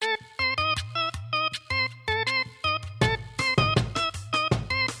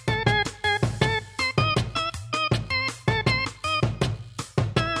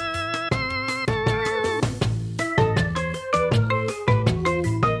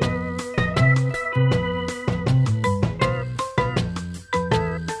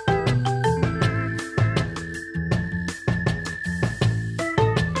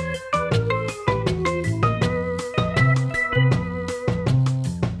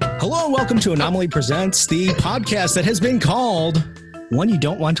Hello and welcome to Anomaly Presents, the podcast that has been called one you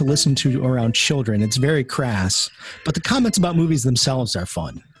don't want to listen to around children. It's very crass, but the comments about movies themselves are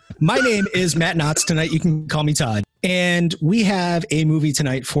fun. My name is Matt Knotts. Tonight you can call me Todd. And we have a movie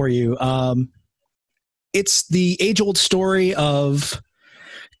tonight for you. It's the age-old story of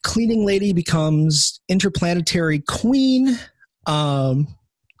cleaning lady becomes interplanetary queen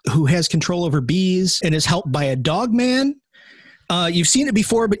who has control over bees and is helped by a dog man. You've seen it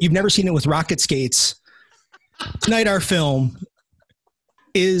before, but you've never seen it with rocket skates. Tonight, our film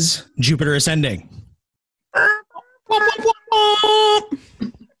is Jupiter Ascending.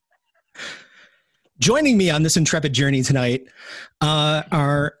 Joining me on this intrepid journey tonight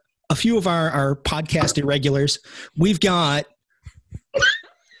are a few of our podcast irregulars. We've got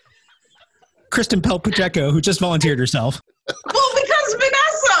Kristen Pell-Pacheco, who just volunteered herself. Well, because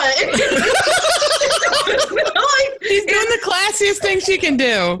Vanessa. She's doing the classiest thing she can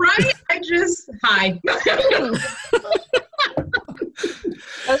do. Right? Hi.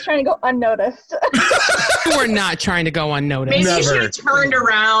 I was trying to go unnoticed. You were not trying to go unnoticed. Maybe you should have turned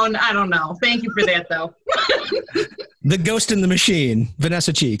around. I don't know. Thank you for that, though. The ghost in the machine,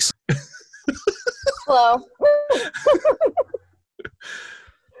 Vanessa Cheeks. Hello.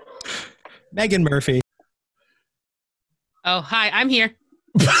 Megan Murphy. Oh, hi, I'm here.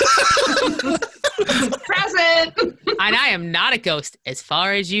 Present. And I am not a ghost, as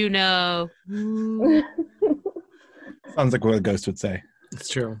far as you know. Sounds like what a ghost would say. It's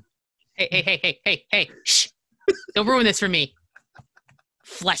true. Hey, shh. Don't ruin this for me.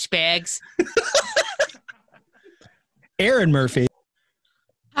 Flesh bags. Aaron Murphy.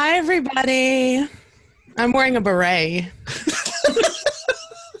 Hi, everybody. I'm wearing a beret.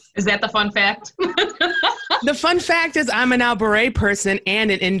 Is that the fun fact? The fun fact is I'm a now beret person and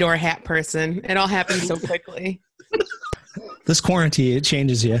an indoor hat person. It all happened so quickly. This quarantine, it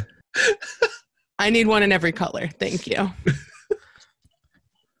changes you. I need one in every color. Thank you.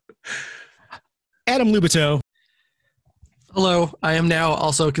 Adam Lubito. Hello, I am now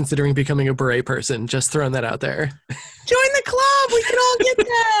also considering becoming a beret person. Just throwing that out there. Join the club. We can all get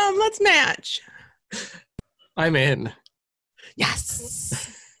them. Let's match. I'm in.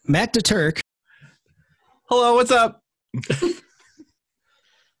 Yes. Matt DeTurk. Hello, what's up?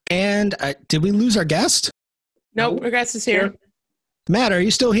 And did we lose our guest? Nope, our guest is here. Matt, are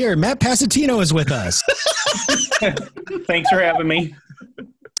you still here? Matt Pasatino is with us. Thanks for having me.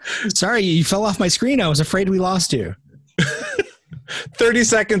 Sorry, you fell off my screen. I was afraid we lost you. 30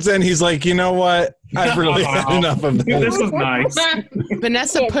 seconds in, he's like, you know what? I've really had enough of this. This was nice.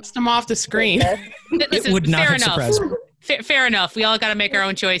 Vanessa pushed him off the screen. Listen, It would not fair have enough. surprised me. Fair enough. We all got to make our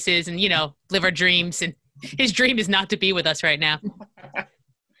own choices and, live our dreams. And his dream is not to be with us right now.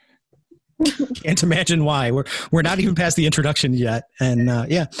 Can't imagine why. We're not even past the introduction yet. And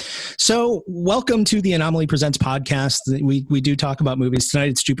yeah. So welcome to the Anomaly Presents podcast. We do talk about movies. Tonight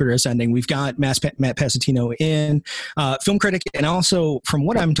it's Jupiter Ascending. We've got Matt Pasatino in, film critic, and also, from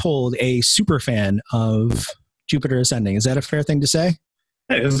what I'm told, a super fan of Jupiter Ascending. Is that a fair thing to say?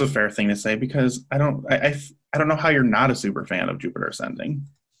 It is a fair thing to say because I don't know how you're not a super fan of Jupiter Ascending.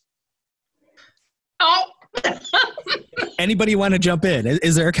 Oh. Anybody want to jump in?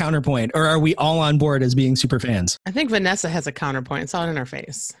 Is there a counterpoint, or are we all on board as being super fans? I think Vanessa has a counterpoint. It's all in her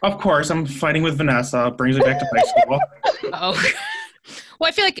face. Of course, I'm fighting with Vanessa. Brings me back to high school. Oh. Well,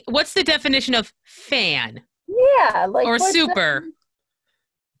 I feel like, what's the definition of fan? Yeah, like Or what's super?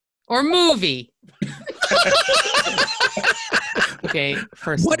 Or movie? Okay,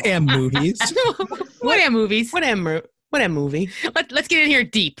 first. What am movies? What are movies? What am movie? Let's get in here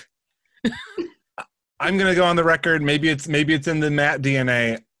deep. I'm gonna go on the record. Maybe it's in the Matt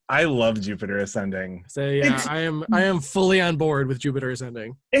DNA. I love Jupiter Ascending. So yeah, I am fully on board with Jupiter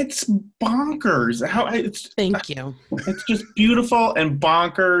Ascending. It's bonkers. Thank you. It's just beautiful and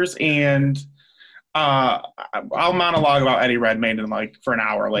bonkers, and I'll monologue about Eddie Redmayne for an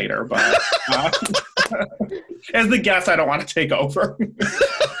hour later. But as the guest, I don't want to take over.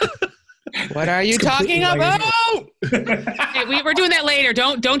 What are you talking about? Hey, we're doing that later.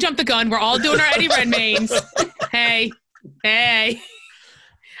 Don't jump the gun. We're all doing our Eddie Redmaynes. Hey.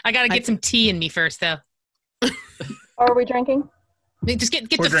 I gotta get some tea in me first, though. Are we drinking? Just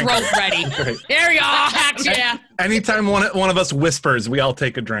get We're the drinking. throat ready. Great. There we go. Heck yeah. Anytime one of us whispers, we all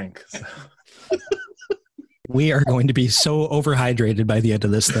take a drink. So. We are going to be so overhydrated by the end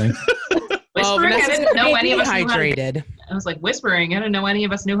of this thing. Whispering, I didn't know any of us knew how to, hydrated. I was like, whispering, I didn't know any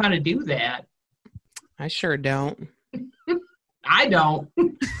of us knew how to do that. I sure don't. I don't.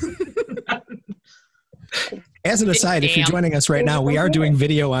 As an aside, if you're joining us right now, we are doing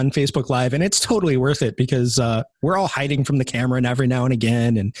video on Facebook Live, and it's totally worth it because we're all hiding from the camera and every now and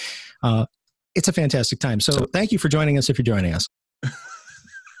again, and it's a fantastic time. So thank you for joining us if you're joining us.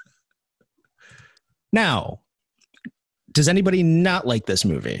 Now, does anybody not like this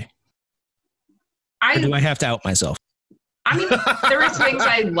movie? Or do I have to out myself? I mean, there were things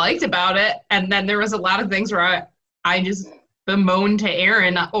I liked about it, and then there was a lot of things where I just bemoaned to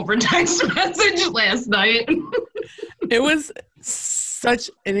Aaron over text message last night. It was such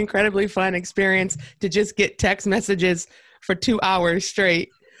an incredibly fun experience to just get text messages for 2 hours straight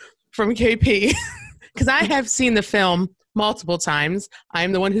from KP. Because I have seen the film multiple times.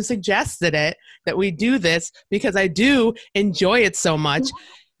 I'm the one who suggested it, that we do this, because I do enjoy it so much.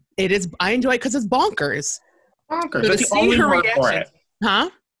 I enjoy it because it's bonkers. Bonkers. So That's the only word for it. Huh?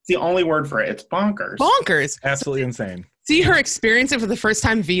 It's the only word for it. It's bonkers. Bonkers. Absolutely insane. See her experience it for the first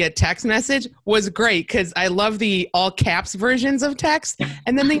time via text message was great, because I love the all caps versions of text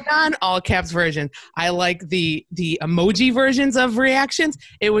and then the non all caps version. I like the emoji versions of reactions.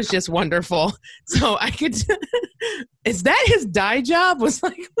 It was just wonderful. So I could, is that his dye job? Was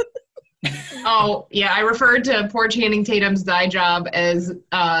like, Oh, yeah, I referred to poor Channing Tatum's dye job as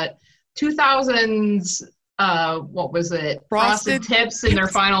 2000's, what was it? Frosted Tips in their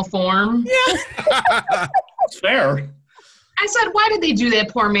final form. yeah. It's fair. I said, why did they do that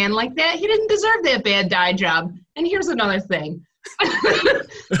poor man like that? He didn't deserve that bad dye job. And here's another thing.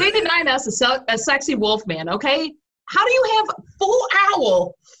 They denied us a sexy wolf man, okay? How do you have full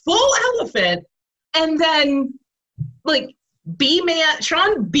owl, full elephant, and then, like, B-man,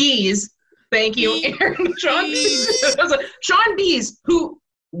 Sean Bees, thank you, Aaron. Sean Bees, who,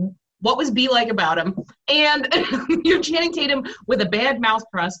 what was B like about him? And you're Channing Tatum with a bad mouth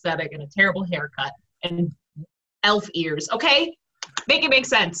prosthetic and a terrible haircut and elf ears, okay? Make it make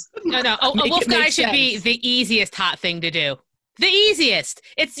sense. No. A wolf guy should be the easiest hot thing to do. The easiest.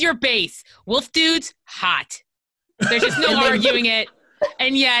 It's your base. Wolf dudes, hot. There's just no arguing it.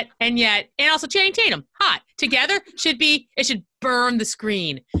 And yet, and also Channing Tatum, hot. Together it should burn the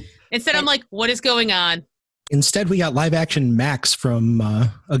screen. Instead, I'm like, what is going on? Instead, we got live action Max from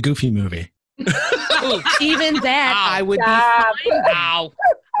a Goofy movie. Ooh, even that, I would be fine. Ow.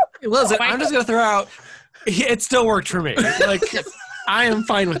 Listen, I'm just going to throw out, it still worked for me. Like, I am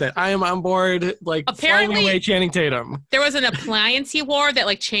fine with it. I am on board, like, Apparently, flying away Channing Tatum. There was an appliance he wore that,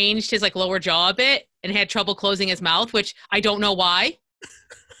 like, changed his, like, lower jaw a bit and had trouble closing his mouth, which I don't know why.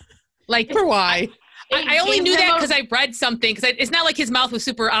 Like, for why? I only knew that because I read something. Because it's not like his mouth was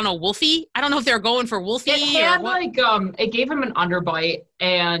super, I don't know, wolfy. I don't know if they were going for wolfy. It had, like, it gave him an underbite,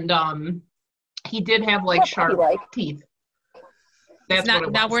 and he did have, like, sharp teeth. That's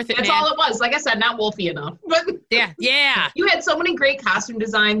not worth it. That's all it was. Like I said, not wolfy enough. But yeah. You had so many great costume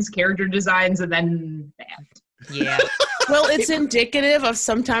designs, character designs, and then that. Yeah. Well, it's indicative of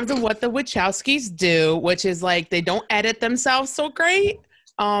sometimes of what the Wachowskis do, which is like they don't edit themselves so great.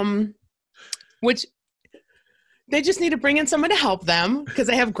 Which they just need to bring in someone to help them because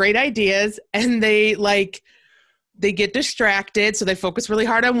they have great ideas and they get distracted. So they focus really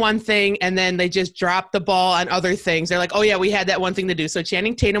hard on one thing and then they just drop the ball on other things. They're like, oh yeah, we had that one thing to do. So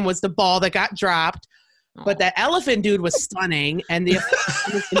Channing Tatum was the ball that got dropped, but that elephant dude was stunning. And the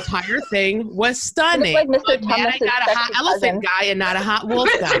entire thing was stunning. Like Mr. But man, I got a hot elephant guy and not a hot wolf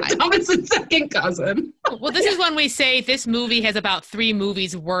guy. Thomas's second cousin. Well, this is when we say this movie has about 3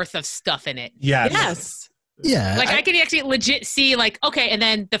 movies worth of stuff in it. Yes. Yeah. Like I can actually legit see like, okay, and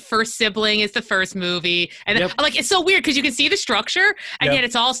then the first sibling is the first movie. And then, like, it's so weird because you can see the structure and yet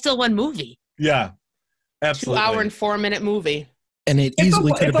it's all still one movie. Yeah. Absolutely. 2 hour and 4-minute movie. And it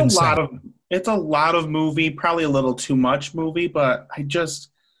easily could have been it's a lot of movie, probably a little too much movie, but it's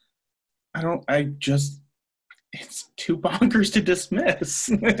too bonkers to dismiss.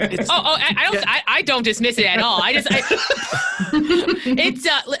 I don't dismiss it at all.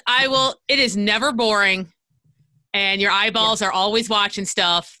 It is never boring. And your eyeballs are always watching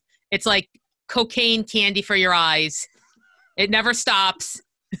stuff. It's like cocaine candy for your eyes. It never stops.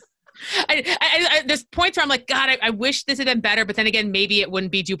 There's points where I'm like, God, I wish this had been better. But then again, maybe it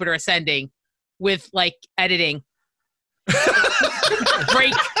wouldn't be Jupiter Ascending with like editing.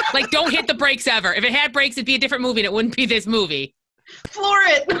 Break. Like, don't hit the brakes ever. If it had brakes, it'd be a different movie and it wouldn't be this movie. Floor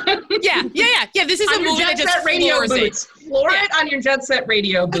it. Yeah. This is on a movie that just floors it. Floor it on your Jet Set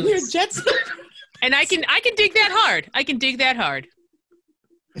radio boots. On your Jet Set. And I can dig that hard.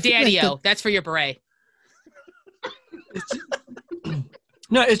 Daddy-o, that's for your beret.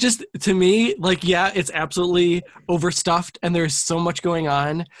 No, it's just, to me, like, yeah, it's absolutely overstuffed and there's so much going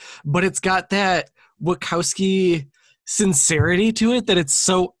on, but it's got that Wachowski sincerity to it that it's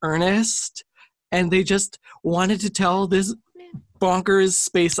so earnest and they just wanted to tell this bonkers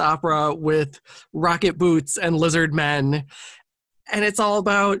space opera with rocket boots and lizard men. And it's all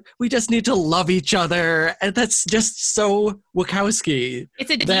about, we just need to love each other. And that's just so Wachowski.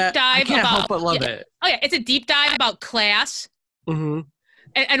 It's a deep that dive I can't about help but love it. Oh yeah, it's a deep dive about class Mm-hmm.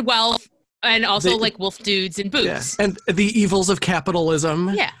 and wealth, and also The- like wolf dudes and Yeah. boots. And the evils of capitalism.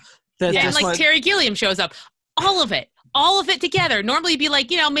 Yeah. That And just like want- Terry Gilliam shows up. All of it together. Normally you'd be like,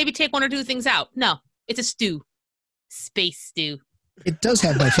 maybe take one or two things out. No, it's a stew. Space stew. It does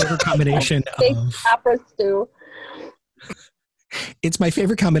have my favorite combination Space of. opera stew. It's my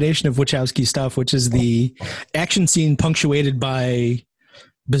favorite combination of Wachowski stuff, which is the action scene punctuated by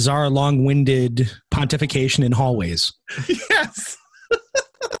bizarre, long-winded pontification in hallways. Yes.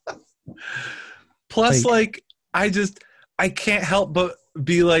 Plus, I can't help but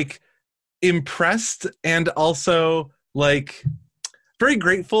be like impressed and also like very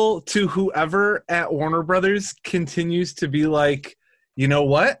grateful to whoever at Warner Brothers continues to be like, you know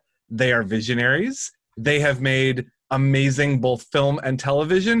what? They are visionaries. They have made amazing both film and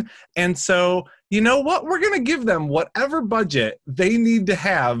television. And so, you know what? We're going to give them whatever budget they need to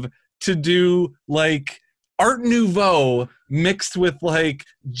have to do like Art Nouveau mixed with like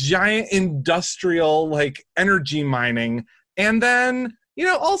giant industrial like energy mining. And then,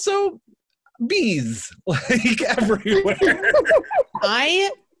 also bees like everywhere. I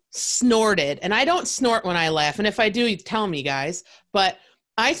snorted, and I don't snort when I laugh. And if I do, you tell me, guys. But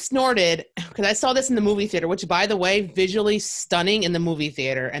I snorted because I saw this in the movie theater, which, by the way, visually stunning in the movie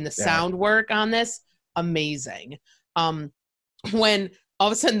theater, and the sound work on this, amazing. When all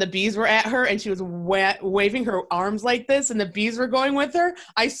of a sudden the bees were at her and she was waving her arms like this and the bees were going with her,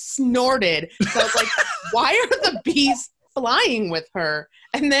 I snorted. So I was like, why are the bees flying with her?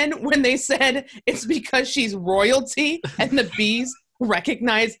 And then when they said it's because she's royalty and the bees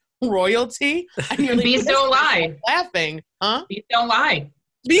recognize royalty, and you're like, Bees don't lie. laughing, huh? Bees don't lie.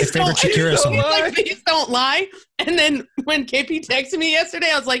 Bees My favorite Shakira song. like, bees don't lie. And then when KP texted me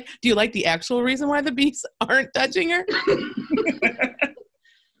yesterday, I was like, do you like the actual reason why the bees aren't touching her?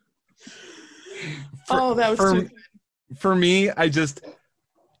 Oh, that was too good. For me, I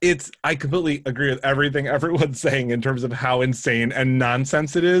completely agree with everything everyone's saying in terms of how insane and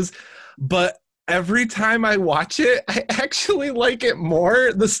nonsense it is. But every time I watch it, I actually like it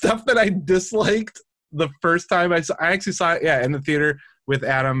more. The stuff that I disliked the first time I actually saw it, in the theater with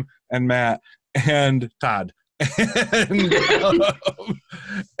Adam and Matt and Todd.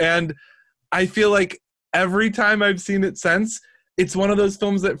 And I feel like every time I've seen it since, it's one of those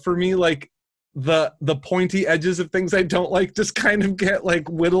films that for me, like, the pointy edges of things I don't like just kind of get like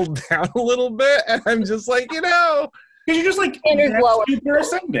whittled down a little bit, and I'm just like, because you're just like Standards lower. super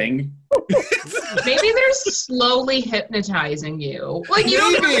ascending. Maybe they're slowly hypnotizing you. Like, you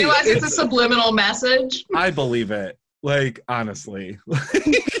don't even Maybe. realize it's a subliminal message. I believe it. Like, honestly.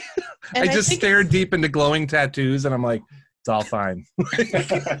 And I just think stare deep into glowing tattoos and I'm like, it's all fine.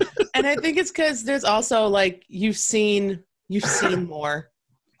 And I think it's because there's also like you've seen more.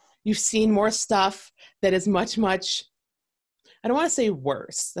 You've seen more stuff that is much, much, I don't want to say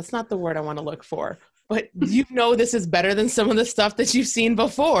worse. That's not the word I want to look for. But this is better than some of the stuff that you've seen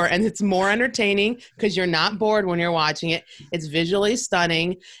before. And it's more entertaining because you're not bored when you're watching it. It's visually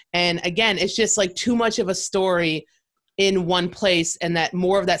stunning. And again, it's just like too much of a story in one place, and that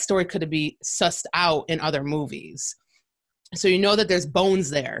more of that story could be sussed out in other movies. So you know that there's bones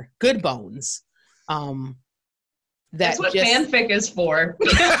there, good bones. That's what fanfic is for. We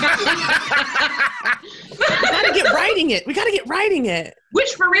gotta get writing it. Which,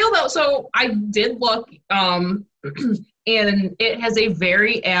 for real though, so I did look, and it has a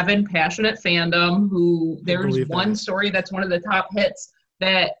very avid, passionate fandom who there's believe one that. story that's one of the top hits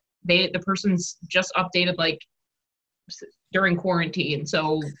that the person's just updated like during quarantine.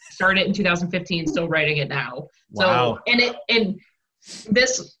 So started in 2015, still writing it now. Wow. So, and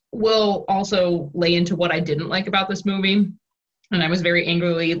this will also lay into what I didn't like about this movie. And I was very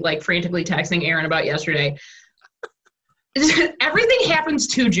angrily, like, frantically texting Aaron about yesterday. Everything happens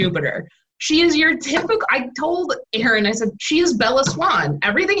to Jupiter. She is your typical, I told Aaron, I said, she is Bella Swan.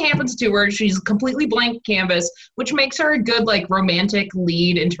 Everything happens to her. She's completely blank canvas, which makes her a good, like, romantic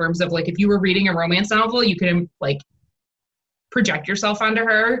lead in terms of, like, if you were reading a romance novel, you could, like, project yourself onto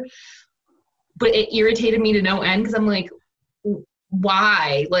her. But it irritated me to no end because I'm like,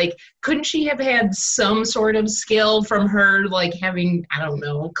 why? Like, couldn't she have had some sort of skill from her, like, having, I don't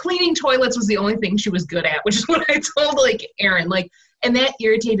know, cleaning toilets was the only thing she was good at, which is what I told, like, Aaron, like, and that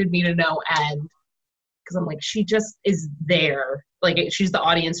irritated me to no end because I'm like, she just is there. she's the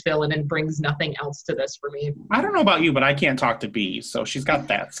audience villain and brings nothing else to this for me. I don't know about you, but I can't talk to bees, so she's got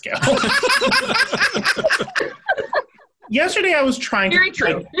that skill. Yesterday, I was trying Very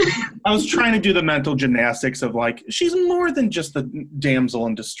true. I was trying to do the mental gymnastics of like, she's more than just the damsel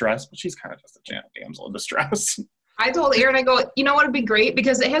in distress, but she's kind of just a damsel in distress. I told Aaron, I go, you know what would be great?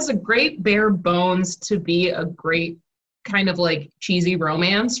 Because it has a great bare bones to be a great kind of like cheesy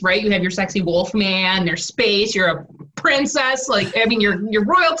romance, right? You have your sexy wolf man, there's space, you're a princess, like, I mean, you're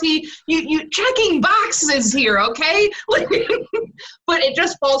royalty, you checking boxes here, okay? Like, but it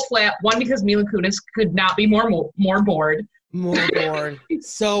just falls flat. One, because Mila Kunis could not be more bored. More bored.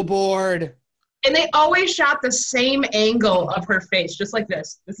 So bored. And they always shot the same angle of her face, just like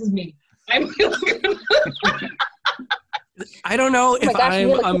this. This is me. I'm Mila Kunis. I don't know if gosh, I'm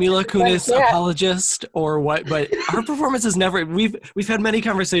a Mila Kunis Yeah. apologist or what, but her performance is never. We've had many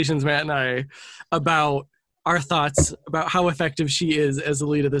conversations, Matt and I, about our thoughts about how effective she is as the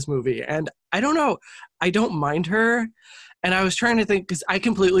lead of this movie, and I don't know. I don't mind her, and I was trying to think because I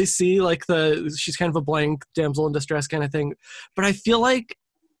completely see like she's kind of a blank damsel in distress kind of thing, but I feel like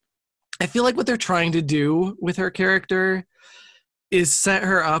what they're trying to do with her character is set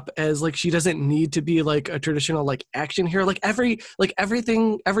her up as like she doesn't need to be like a traditional like action hero. Like every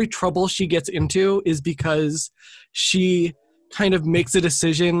trouble she gets into is because she kind of makes a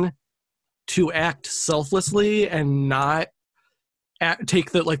decision to act selflessly and not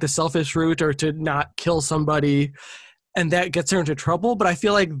take the selfish route or to not kill somebody, and that gets her into trouble. But I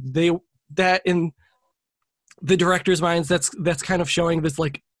feel like that in the director's minds, that's kind of showing this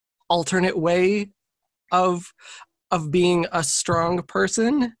like alternate way of being a strong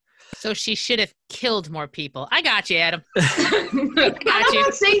person. So she should have killed more people. I got you, Adam. I'm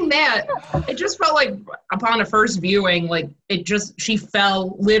not saying that. It just felt like upon a first viewing, like she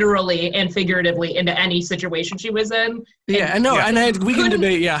fell literally and figuratively into any situation she was in. Yeah, I know, and we can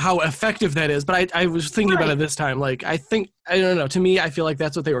debate, how effective that is. But I was thinking about it this time. Like, I don't know. To me, I feel like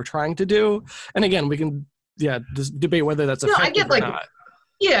that's what they were trying to do. And again, we can, just debate whether that's effective I get, or not.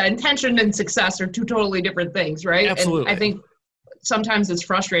 Yeah, intention and success are two totally different things, right? Absolutely. And I think sometimes it's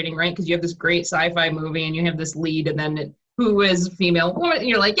frustrating, right? Because you have this great sci-fi movie and you have this lead, and then who is female, and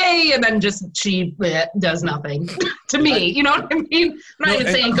you're like, yay, and then just she does nothing to me. You know what I mean? I'm not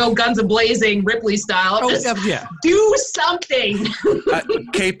even saying go guns a-blazing Ripley style. Do something.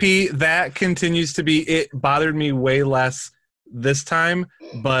 KP, that continues to be, it bothered me way less this time,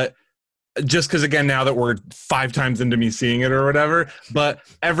 but just because, again, now that we're 5 times into me seeing it or whatever, but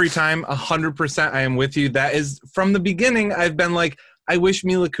every time, 100% I am with you. That is, from the beginning, I've been like, I wish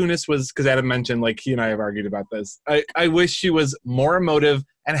Mila Kunis was, because Adam mentioned, like, he and I have argued about this. I wish she was more emotive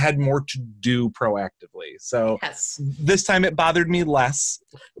and had more to do proactively. So This time it bothered me less,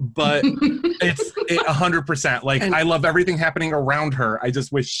 but it's 100%. Like, I love everything happening around her. I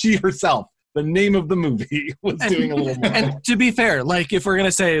just wish she herself, the name of the movie, was doing a little more. And to be fair, like, if we're going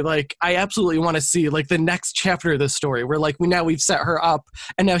to say, like, I absolutely want to see, like, the next chapter of this story where, like, we've set her up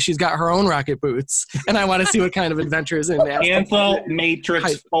and now she's got her own rocket boots, and I want to see what kind of adventures in that. Cancel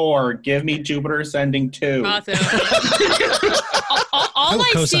Matrix 4. Give me Jupiter Ascending 2. Awesome. all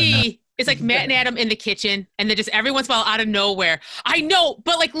I see is like Matt and Adam in the kitchen, and then just every once in a while out of nowhere, I know,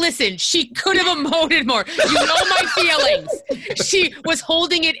 but like, listen, she could have emoted more. You know my feelings. She was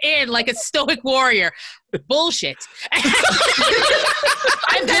holding it in like a stoic warrior. Bullshit. and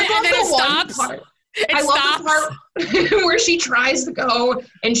then it stops. I love the part where she tries to go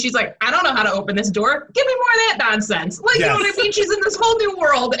and she's like, I don't know how to open this door. Give me more of that nonsense. Like, you know what I mean? She's in this whole new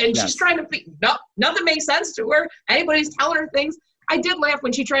world and she's trying to nothing makes sense to her. Anybody's telling her things. I did laugh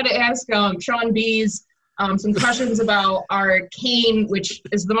when she tried to ask Sean Bees some questions about Arcane, which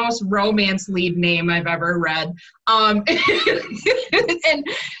is the most romance lead name I've ever read. And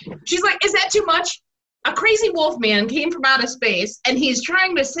she's like, is that too much? A crazy wolf man came from outer space and he's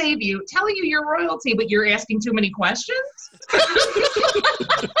trying to save you, telling you you're royalty, but you're asking too many questions?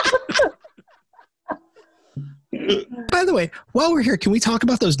 By the way, while we're here, can we talk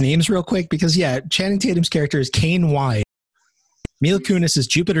about those names real quick? Because, Channing Tatum's character is Kane White. Mila Kunis is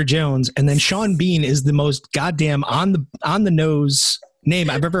Jupiter Jones, and then Sean Bean is the most goddamn on the nose name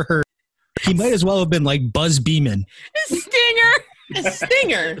I've ever heard. He might as well have been like Buzz Beeman. Stinger.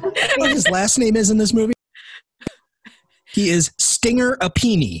 What his last name is in this movie? He is Stinger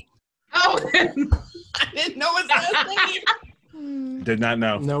Apini. Oh, I didn't know his last name. Did not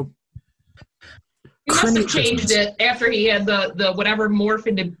know. Nope. He must have changed it after he had the whatever morph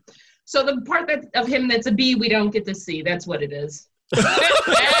into. So the part of him that's a bee we don't get to see. That's what it is.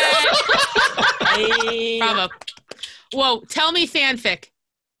 Bravo. Whoa, tell me fanfic.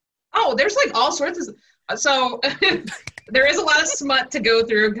 Oh, there's like all sorts of. So There is a lot of smut to go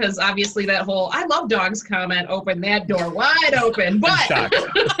through because obviously that whole "I love dogs" comment opened that door wide open. But Shocked.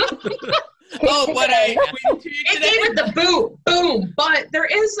 it gave it the boom. But there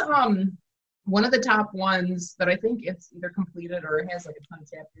is one of the top ones that I think it's either completed or has like a ton of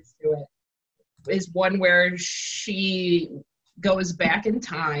chapters to it. Is one where she goes back in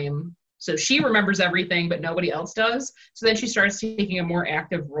time. So she remembers everything, but nobody else does. So then she starts taking a more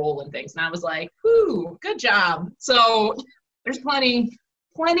active role in things. And I was like, whoo, good job. So there's plenty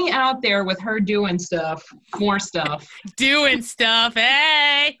out there with her doing stuff, more stuff. Doing stuff,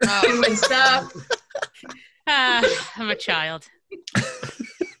 hey! Doing stuff. I'm a child.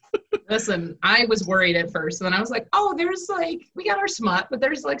 Listen, I was worried at first. And then I was like, oh, there's like, we got our smut, but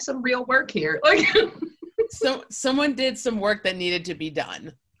there's like some real work here. Like, So someone did some work that needed to be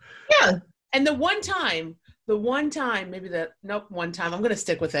done. yeah. And the one time, I'm going to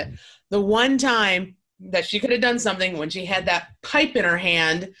stick with it. The one time that she could have done something when she had that pipe in her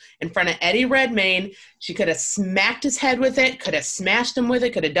hand in front of Eddie Redmayne, she could have smacked his head with it, could have smashed him with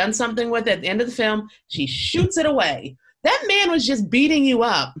it, could have done something with it. At the end of the film, she shoots it away. That man was just beating you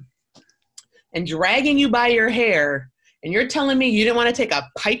up and dragging you by your hair. And you're telling me you didn't want to take a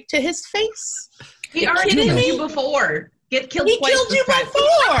pipe to his face? He already killed you before. Get killed He twice. killed you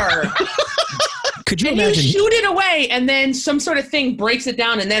before. Could you And imagine? you shoot it away, and then some sort of thing breaks it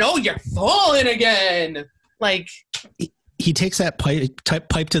down, and then, oh, you're falling again. Like, He takes that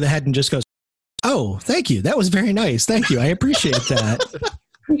pipe to the head and just goes, "Oh, thank you. That was very nice. Thank you. I appreciate that."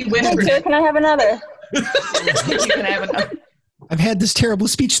 You Thank whispered you. it. Can I have another? you can have another. I've had this terrible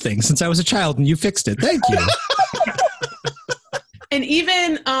speech thing since I was a child, and you fixed it. Thank you. And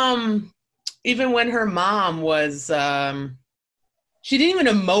even when her mom was, she didn't even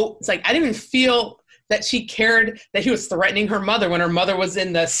emote. It's like, I didn't even feel that she cared that he was threatening her mother when her mother was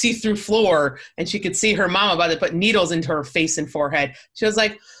in the see-through floor and she could see her mom about to put needles into her face and forehead. She was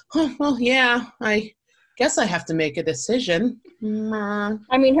like, oh, well, yeah, I guess I have to make a decision.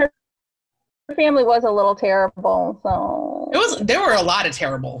 I mean, her family was a little terrible, so. There were a lot of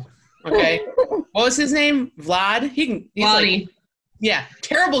terrible. Okay. What was his name? Vlad? He's Lonnie. like, yeah,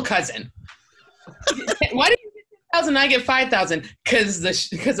 terrible cousin. Why do you get 10,000 and I get 5,000?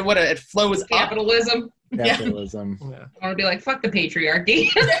 Because of what it flows up. Capitalism. Capitalism. Yeah. I want to be like, fuck the patriarchy.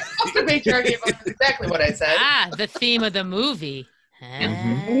 Fuck the patriarchy. That's exactly what I said. The theme of the movie. Ah.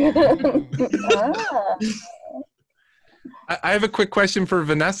 I have a quick question for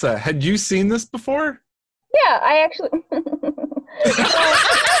Vanessa. Had you seen this before? Yeah, I actually. What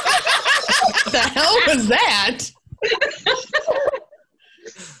the hell was that?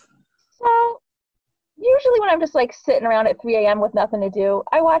 So, usually when I'm just like sitting around at 3 a.m. with nothing to do,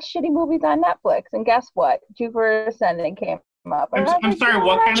 I watch shitty movies on Netflix. And guess what? Jupiter Ascending came up. And I was I'm like, sorry, you know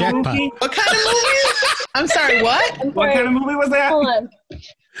what kind of Jackpot. movie? What kind of movie? I'm sorry, what? I'm What sorry, kind of movie was that? hold on.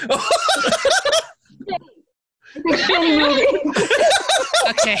 It's a shitty movie.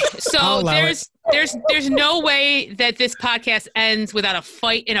 Okay, I'll so allow there's no way that this podcast ends without a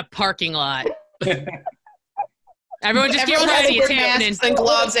fight in a parking lot. Everyone just Everyone get has ready. to It's wear happening. masks and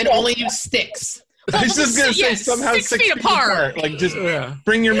gloves and only use sticks. I was just gonna say Yes, somehow 6 feet apart. Like just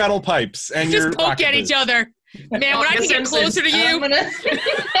bring your metal pipes and your Just poke rocket at each boots. other. Man, when I can get closer to I'm you, gonna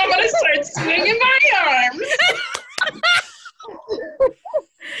start swinging my arms.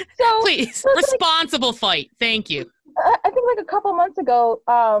 So, please, so it's like, responsible fight. Thank you. I think like a couple months ago,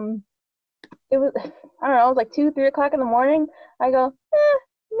 it was, I don't know, it was like 2, 3 o'clock in the morning. I go,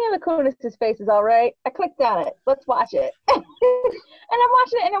 Mila Kunis' face is all right. I clicked on it. Let's watch it. And I'm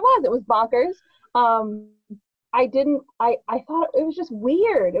watching it, and it was bonkers. I thought it was just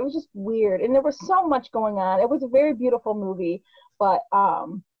weird. It was just weird. And there was so much going on. It was a very beautiful movie, but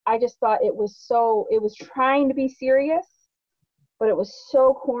I just thought it was trying to be serious, but it was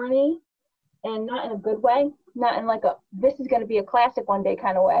so corny and not in a good way. Not in like this is going to be a classic one day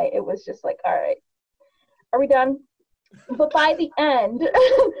kind of way. It was just like, all right, are we done? But by the end,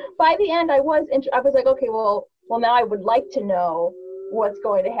 I was like, okay, well, now I would like to know what's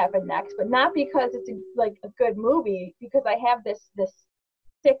going to happen next, but not because it's a good movie, because I have this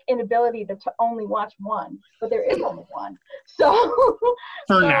sick inability to only watch one, but there is only one. So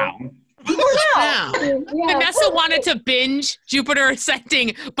For now. Now. Yeah. Vanessa wanted to binge Jupiter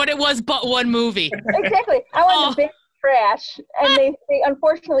Ascending, but it was but one movie. Exactly. I wanted to binge trash, and they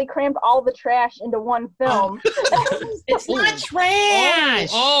unfortunately crammed all the trash into one film. It's not trash.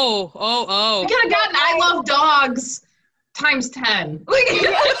 Oh. We could have gotten I Love Dogs times 10. Like,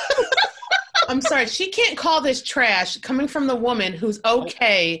 I'm sorry. She can't call this trash coming from the woman who's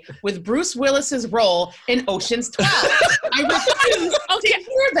okay with Bruce Willis's role in Ocean's 12. I refuse to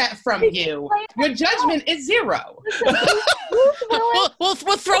hear that from you. Your judgment is zero. We'll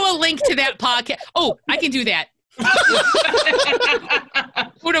throw a link to that podcast. Oh, I can do that.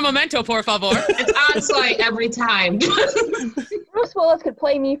 Una momento, por favor. It's on site every time. Bruce Willis could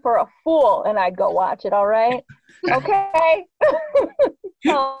play me for a fool, and I'd go watch it. All right, okay.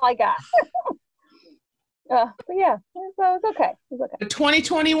 That's all I got. But yeah, so it's okay. It's okay.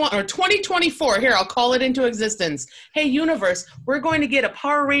 2021 or 2024. Here, I'll call it into existence. Hey, universe, we're going to get a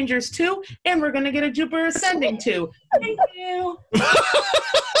Power Rangers 2, and we're going to get a Jupiter Ascending 2. Thank you.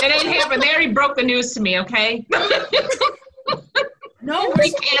 It ain't happened. They already broke the news to me, okay? No,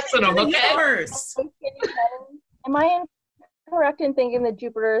 we canceled them, okay? Universe. Am I incorrect in thinking that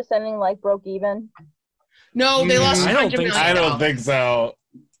Jupiter Ascending like broke even? No, they lost I $100 million. don't think so.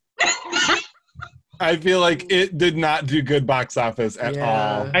 I feel like it did not do good box office at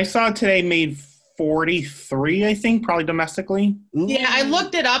all. I saw it today made 43, I think, probably domestically. Yeah, I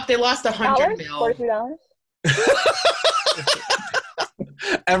looked it up. They lost $100 million. $43?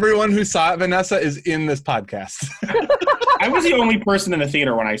 Everyone who saw it, Vanessa, is in this podcast. I was the only person in the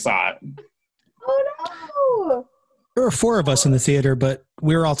theater when I saw it. Oh no! There were 4 of us in the theater, but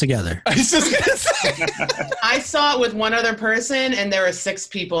we were all together. I was just gonna say. I saw it with one other person, and there were 6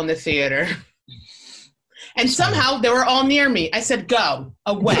 people in the theater. And somehow they were all near me. I said, go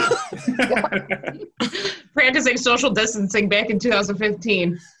away. Practicing social distancing back in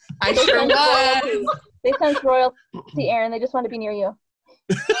 2015. I sure was. They sense royalty, Aaron. They just want to be near you.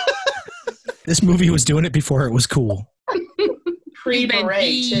 This movie was doing it before it was cool.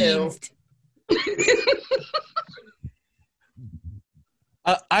 Pre-beret, too.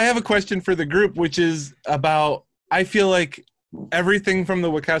 I have a question for the group, which is about, I feel like everything from the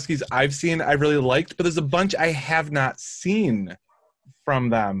Wachowskis I've seen, I really liked, but there's a bunch I have not seen from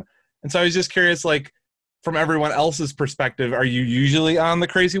them. And so I was just curious, like, from everyone else's perspective, are you usually on the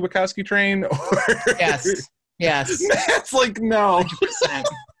crazy Wachowski train? Or Yes. It's like, no.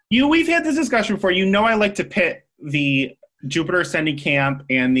 100%. We've had this discussion before. You know I like to pit the Jupiter Ascending camp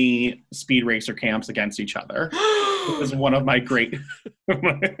and the Speed Racer camps against each other. It was one of my great...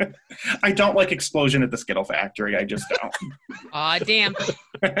 I don't like Explosion at the Skittle Factory. I just don't. Aw, damn.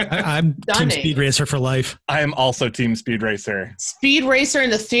 I'm Team Stunning. Speed Racer for life. I am also Team Speed Racer. Speed Racer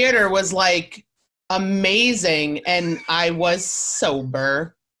in the theater was like amazing, and I was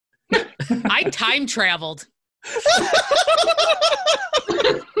sober. I time traveled.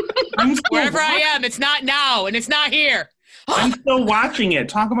 I'm still Wherever I am, it's not now, and it's not here. I'm still watching it.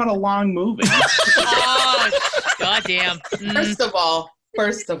 Talk about a long movie. Oh, goddamn. First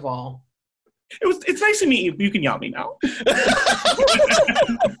of all. It's nice to meet you. You can yell at me now.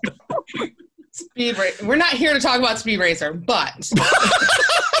 Speed Racer. We're not here to talk about Speed Racer, but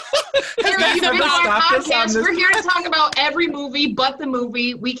We're never stopped us on this. We're here to talk about every movie but the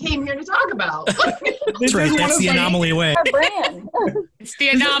movie we came here to talk about. That's right. That's the anomaly way. Our brand. It's the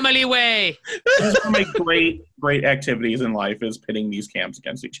anomaly way. This is one of my great activities in life is pitting these camps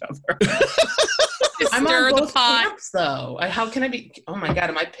against each other. I'm Stir on the both pot. camps, though. How can I be? Oh my God,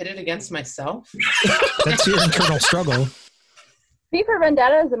 am I pitted against myself? That's your internal struggle. V for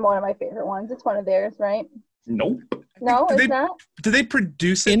Vendetta is one of my favorite ones. It's one of theirs, right? Nope. No, Did it's they- not. Do they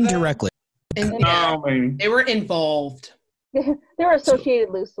produce it? though? Indirectly. Oh, man. They were involved. They were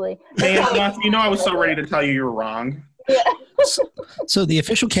associated loosely. Man, I was so ready to tell you were wrong. Yeah. So the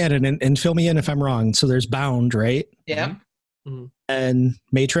official canon, and fill me in if I'm wrong. So there's Bound, right? Yeah. And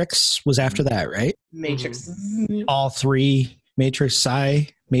Matrix was after that, right? Matrix. All 3 matrices.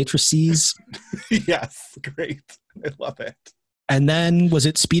 Yes, great. I love it. And then was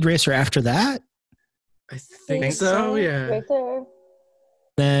it Speed Racer after that? I think so, yeah. Racer.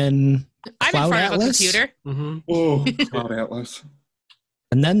 Then I'm in Cloud front of a Atlas? computer. Mm-hmm. Oh, Cloud Atlas.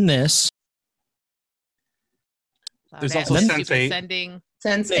 And then this. There's Cloud also Atlas, Sense Super 8. Sending.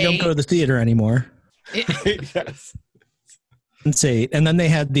 Sense They don't 8. go to the theater anymore. Yes. Sense 8. And then they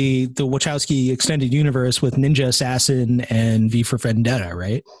had the Wachowski extended universe with Ninja Assassin and V for Vendetta,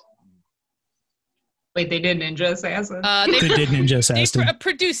 right? Wait, they did Ninja Assassin? They did Ninja They Assassin.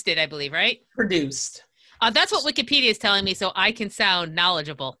 produced it, I believe, right? Produced. That's what Wikipedia is telling me, so I can sound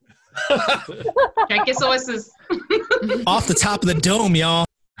knowledgeable. Check your sources. Off the top of the dome, y'all.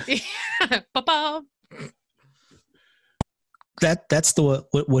 Ba-ba. That's the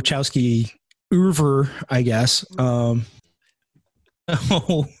Wachowski oeuvre, I guess.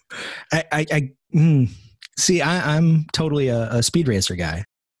 See, I'm totally a Speed Racer guy.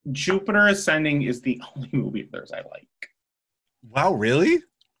 Jupiter Ascending is the only movie of theirs I like. Wow, really?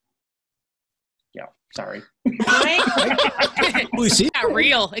 Sorry. We see. It got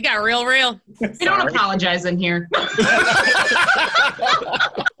real. It got real. We don't apologize in here.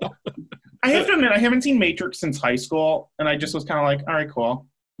 I have to admit, I haven't seen Matrix since high school, and I just was kind of like, all right, cool.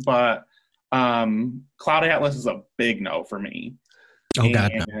 But Cloud Atlas is a big no for me. Oh,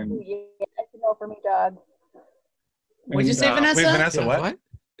 God, no. And- Yeah, it's a no for me, dog. What'd you say, and, Vanessa? Wait, Vanessa, what? What?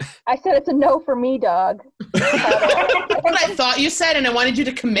 I said it's a no for me, dog. That's what I thought you said, and I wanted you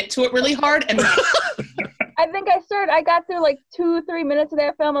to commit to it really hard. And I think I got through like 2-3 minutes of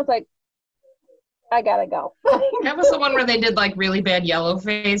that film. I was like, I gotta go. That was the one where they did like really bad yellow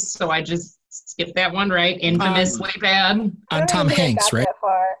face, so I just skipped that one, right? Infamously bad. On Tom Hanks, right? That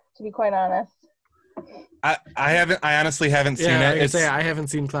far, to be quite honest. I honestly haven't seen Yeah, it. I haven't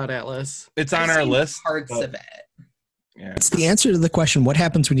seen Cloud Atlas. It's on our list. parts but- of it. Yeah. It's the answer to the question, what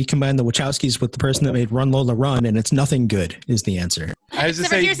happens when you combine the Wachowskis with the person that made Run Lola Run, and it's nothing good, is the answer. I was just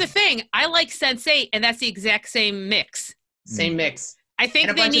So, but saying, here's the thing. I like Sense8, and that's the exact same mix. Same mix. I think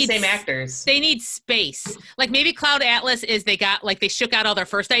And a they bunch need of same actors. They need space. Like maybe Cloud Atlas is they shook out all their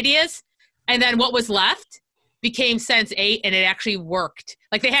first ideas, and then what was left became Sense8, and it actually worked.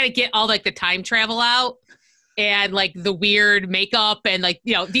 Like they had to get all like the time travel out and like the weird makeup and like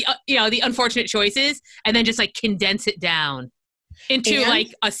the unfortunate choices, and then just like condense it down into And-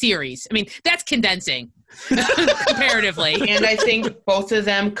 like a series. I mean, that's condensing comparatively. And I think both of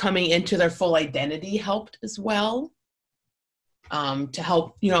them coming into their full identity helped as well. To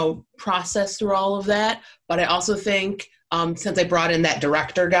help, process through all of that. But I also think since I brought in that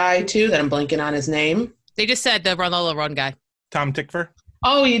director guy too, that I'm blanking on his name. They just said the Run Lola Run guy. Tom Tickver.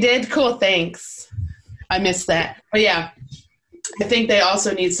 Oh, you did? Cool, thanks. I missed that. But yeah, I think they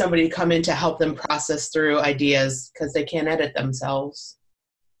also need somebody to come in to help them process through ideas because they can't edit themselves.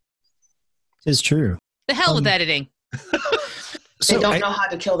 It's true. The hell with editing. They don't know how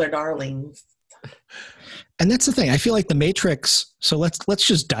to kill their darlings. And that's the thing. I feel like The Matrix. So let's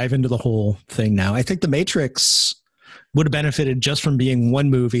just dive into the whole thing now. I think The Matrix would have benefited just from being one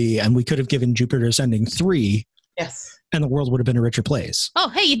movie, and we could have given Jupiter Ascending 3, Yes. and the world would have been a richer place. Oh,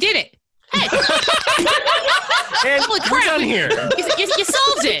 hey, you did it. Hey. And Holy we're crap. done here. You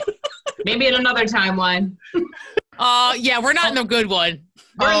solved it. Maybe in another timeline. Yeah, we're not in the good one.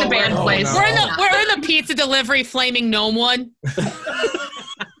 We're in the bad no. place. No. We're in the pizza delivery flaming gnome one.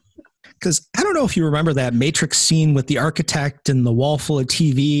 Because I don't know if you remember that Matrix scene with the architect and the wall full of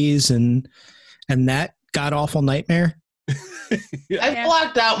TVs and that god awful nightmare. I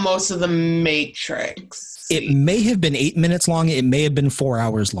blocked out most of the Matrix. It may have been 8 minutes long. It may have been 4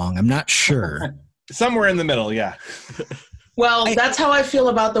 hours long. I'm not sure. Somewhere in the middle, yeah. Well, that's how I feel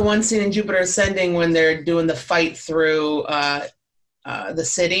about the one scene in Jupiter Ascending when they're doing the fight through the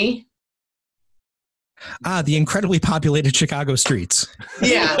city. The incredibly populated Chicago streets.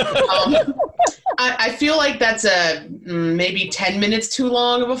 Yeah. I feel like that's a maybe 10 minutes too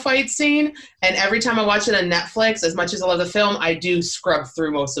long of a fight scene. And every time I watch it on Netflix, as much as I love the film, I do scrub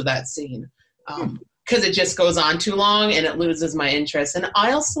through most of that scene. Because it just goes on too long and it loses my interest. And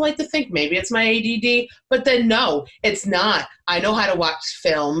I also like to think maybe it's my ADD, but then no, it's not. I know how to watch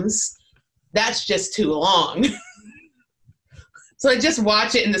films. That's just too long. So I just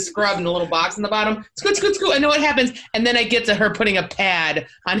watch it in the scrub in the little box in the bottom. Scoot, scoot, scoot. I know what happens. And then I get to her putting a pad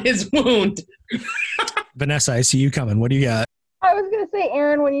on his wound. Vanessa, I see you coming. What do you got? I was going to say,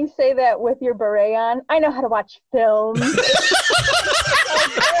 Aaron, when you say that with your beret on, I know how to watch films.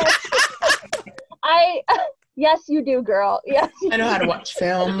 Yes, you do, girl. Yes, I know how to watch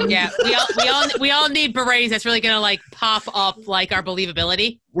film. Yeah, we all need berets. That's really gonna like pop up like our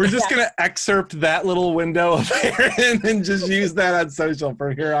believability. We're just going to excerpt that little window of Aaron and just use that on social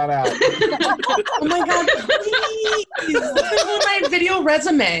from here on out. Oh my God, please. This is my video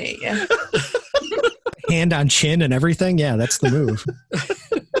resume. Hand on chin and everything? Yeah, that's the move.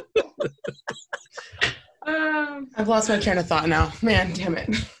 I've lost my train of thought now. Man, damn it.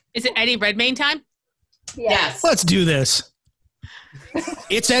 Is it Eddie Redmayne time? Yes. Let's do this.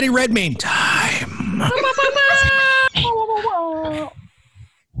 It's Eddie Redmayne time.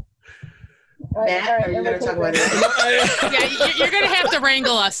 Matt, are you going to talk about it? Yeah, you're gonna have to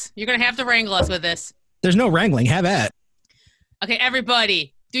wrangle us. You're gonna have to wrangle us with this. There's no wrangling. Have at. Okay,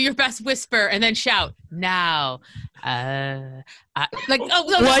 everybody, do your best whisper and then shout now. What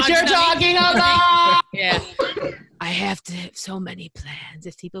you're talking about? Yeah. I have to have so many plans.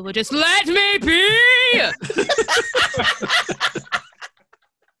 If people would just let me be.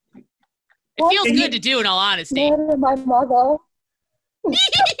 It feels good to do, in all honesty. My mother.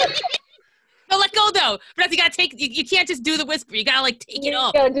 No, let go though. But you gotta take. You can't just do the whisper. You gotta like take it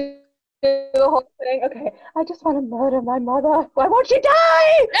up. You gotta do the whole thing. Okay, I just want to murder my mother. Why won't she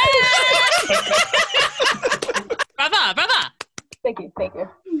die? Brava, brava. Thank you.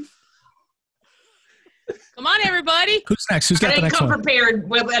 Come on, everybody. Who's next? Who's I got the didn't next come one? prepared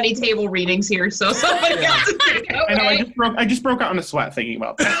with any table readings here, so somebody else is going to go. I know. I just broke out in a sweat thinking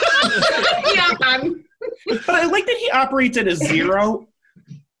about that. But I like that he operates at a 0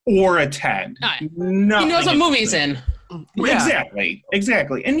 or a 10. All right. Nothing He knows what in movie he's between. in. Yeah.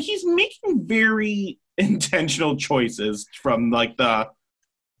 Exactly. And he's making very intentional choices from like the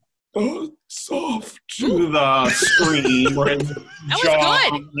soft to the screen where his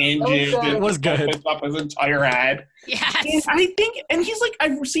jaw hinges That was good. opens up his entire head. Yes. And I think, and he's like,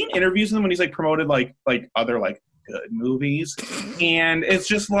 I've seen interviews with him when he's like promoted like other like good movies, and it's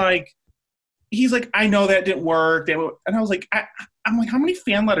just like he's like, I know that didn't work, and I was like, I'm like, how many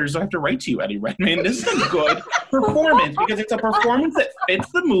fan letters do I have to write to you, Eddie Redmayne? This is a good performance because it's a performance that fits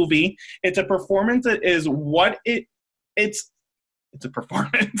the movie. It's a performance that is what it's a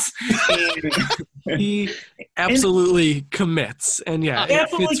performance. He absolutely commits, and yeah, it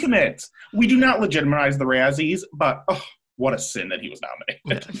Absolutely fits- commits. We do not legitimize the Razzies, but what a sin that he was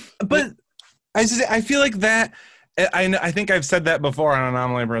nominated. But I feel like that. I think I've said that before on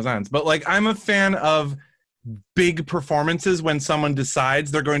Anomaly Presents, but like I'm a fan of big performances when someone decides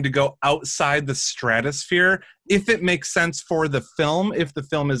they're going to go outside the stratosphere if it makes sense for the film, if the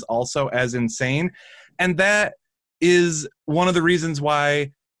film is also as insane. And that is one of the reasons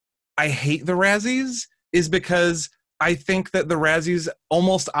why I hate the Razzies, is because I think that the Razzies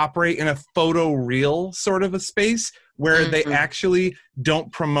almost operate in a photo real sort of a space where they actually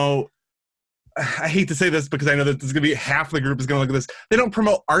don't promote. I hate to say this because I know that there's going to be half the group is going to look at this. They don't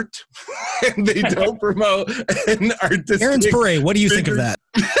promote art, and they don't promote an artistic. Aaron's Parade. What do you think of that?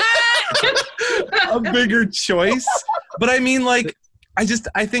 A bigger choice. But I mean, like, I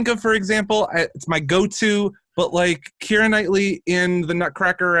think of, for example, it's my go-to, but like Keira Knightley in The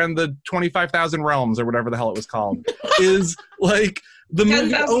Nutcracker and the 25,000 Realms or whatever the hell it was called is like the movie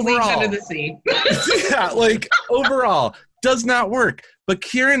 10,000 Leagues overall. Under the Sea. Yeah, like overall does not work. But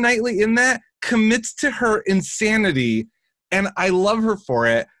Keira Knightley in that commits to her insanity, and I love her for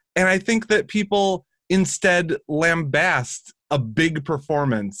it. And I think that people instead lambast a big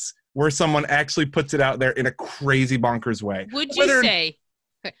performance where someone actually puts it out there in a crazy bonkers way. Would you say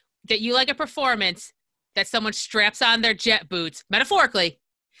that you like a performance that someone straps on their jet boots, metaphorically,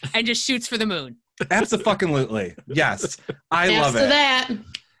 and just shoots for the moon? Absolutely. Yes. I love After it. that, Well,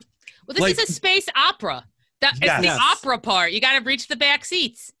 this Like- is a space opera. It's Yes. the Yes. opera part. You got to reach the back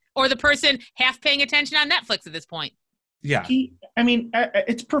seats. Or the person half paying attention on Netflix at this point. Yeah. Eddie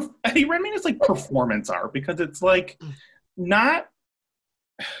Redmayne is like performance art because it's like not.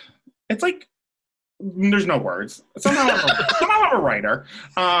 It's like there's no words. Somehow I'm a writer,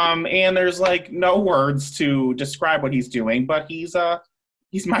 and there's like no words to describe what he's doing. But he's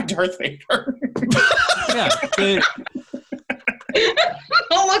my Darth Vader. yeah.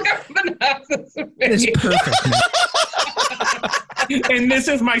 Oh, look at Vanessa's It's video. perfect. man. And this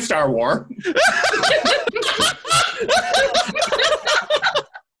is my Star Wars.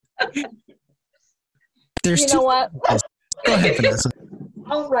 There's You two. know what? Go ahead, Vanessa.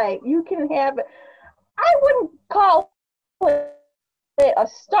 All right, you can have it. I wouldn't call it a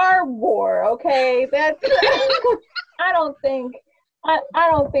Star War, okay? That's I don't think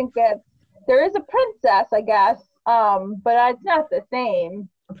that there is a princess, I guess, but it's not the same.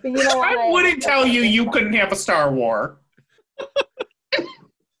 But you know what? I wouldn't tell you couldn't have a Star War.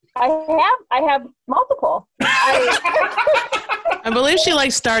 I have multiple. I believe she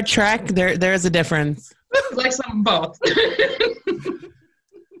likes Star Trek. There is a difference. Like some both.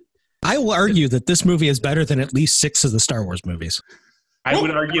 I will argue that this movie is better than at least 6 of the Star Wars movies. I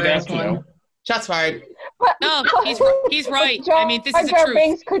would argue that First one. too. Shots fired. No, he's right. I mean, this is the Jar truth.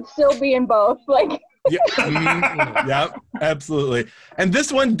 Binks could still be in both. Like, Yeah. Yep, absolutely. And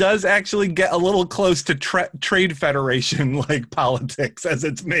this one does actually get a little close to trade federation like politics as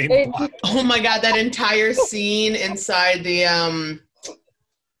its main it, plot. Oh my god, that entire scene inside the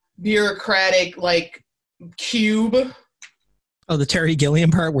bureaucratic like cube. Oh, the Terry Gilliam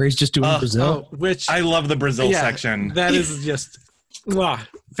part where he's just doing Brazil. Which I love the Brazil yeah, section. that is just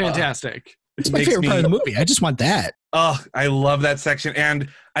fantastic. It's my makes favorite part of me- the movie. I just want that. Oh, I love that section. And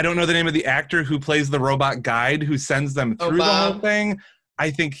I don't know the name of the actor who plays the robot guide who sends them Oh, through the whole Bob. thing.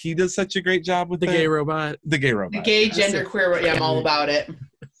 I think he does such a great job with The gay robot. The gay The robot. gay, gender, queer. Yeah, I'm all about it.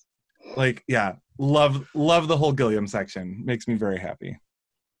 Like, yeah, love the whole Gilliam section. Makes me very happy.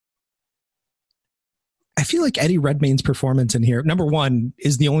 I feel like Eddie Redmayne's performance in here, number one,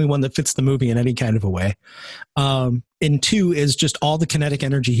 is the only one that fits the movie in any kind of a way. And two is just all the kinetic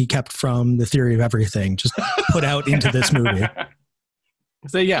energy he kept from The Theory of Everything just put out into this movie.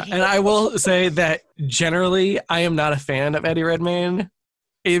 So yeah, and I will say that generally I am not a fan of Eddie Redmayne,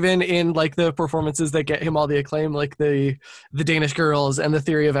 even in like the performances that get him all the acclaim, like the Danish Girls and The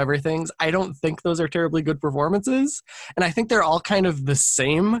Theory of Everything. I don't think those are terribly good performances, and I think they're all kind of the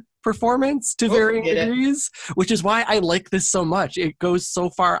same performance to varying degrees, which is why I like this so much. It goes so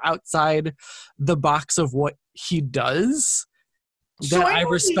far outside the box of what he does that I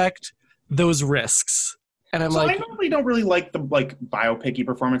respect those risks. And I'm I normally don't really like the biopic-y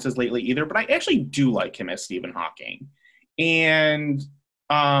performances lately either, but I actually do like him as Stephen Hawking. And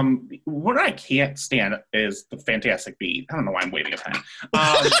what I can't stand is the Fantastic Beast. I don't know why I'm waving a pen.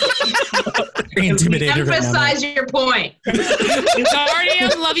 Intimidated right now. Emphasize your point. Guardian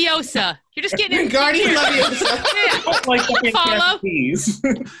Leviosa. You're just getting Guardian Leviosa. I don't like the Fantastic Beasts.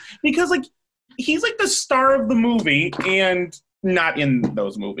 Because he's like the star of the movie and not in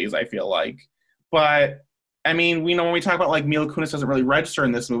those movies, I feel like. But I mean, we know when we talk about Mila Kunis doesn't really register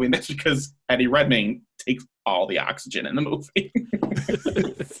in this movie, and that's because Eddie Redmayne takes all the oxygen in the movie.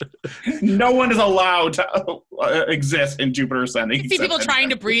 No one is allowed to exist in Jupiter Ascending. You see people trying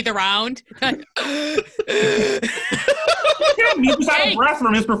to breathe around. He was out of breath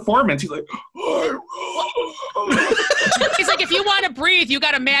from his performance. He's like, He's like, if you want to breathe, you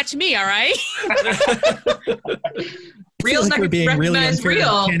got to match me, all right? Real like we're being really recognized unfair to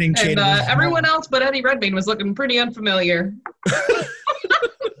real, Channing and Tatum. everyone else but Eddie Redmayne was looking pretty unfamiliar.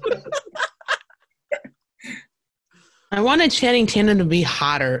 I wanted Channing Tatum to be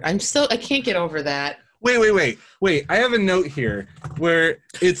hotter. I can't get over that. Wait. I have a note here where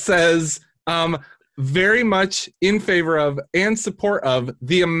it says, very much in favor of and support of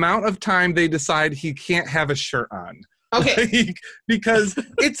the amount of time they decide he can't have a shirt on. Okay. Because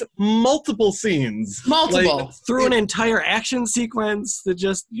it's multiple scenes. Through an entire action sequence that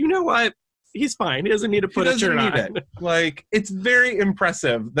just, you know what? He's fine. He doesn't need to put a shirt on. It's very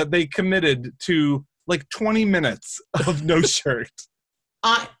impressive that they committed to 20 minutes of no shirt.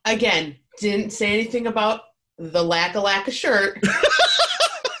 Again, didn't say anything about the lack of shirt.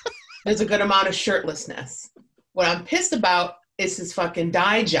 There's a good amount of shirtlessness. What I'm pissed about is his fucking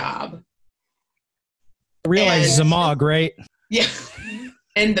dye job. I realize he's a Mog, right? Yeah.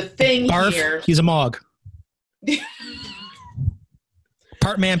 And the thing Barf, here. he's a Mog.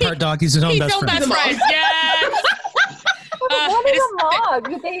 Part man, part dog. He's his own best friend. Yes. What is a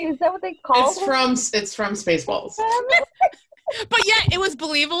Mog? Is that what they call It's from Spaceballs. But yeah, it was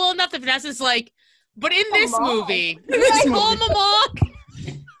believable enough that Vanessa's like, but in this movie, This call him a Mog.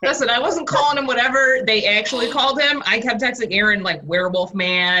 Listen, I wasn't calling him whatever they actually called him. I kept texting Aaron werewolf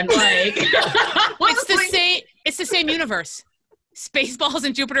man, It's the same universe. Spaceballs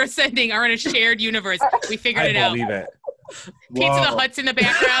and Jupiter Ascending are in a shared universe. We figured it out. I believe it. Pizza the Hutt's in the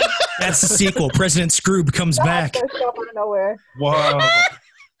background. That's the sequel. President Scroob comes back. Out of nowhere. Whoa.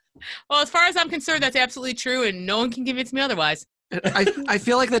 Well, as far as I'm concerned, that's absolutely true, and no one can convince me otherwise. I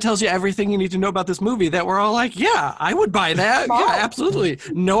feel like that tells you everything you need to know about this movie, that we're all like, yeah, I would buy that. Yeah, absolutely.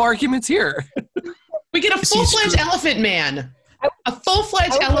 No arguments here. We get a full-fledged elephant man. A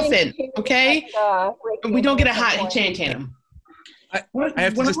full-fledged elephant, okay? We don't get a hot Channing Tatum. When I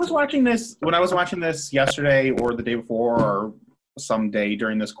was watching this yesterday or the day before or some day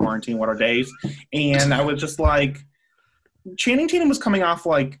during this quarantine, what are days? And I was just like, Channing Tatum was coming off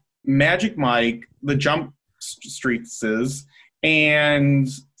Magic Mike, the Jump Streets, and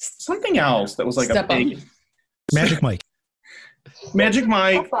something else that was a big Magic Mike. Magic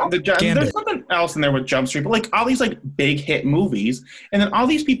Mike. There's something else in there with Jump Street, but all these big hit movies, and then all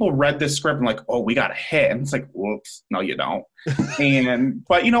these people read this script and oh, we got a hit, and it's whoops, no, you don't.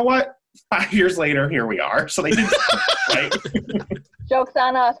 But you know what? 5 years later, here we are. So they did right. Joke's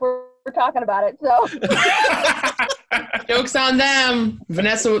on us. We're talking about it. So Joke's on them.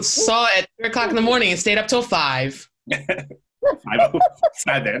 Vanessa saw it at 3:00 in the morning and stayed up till 5.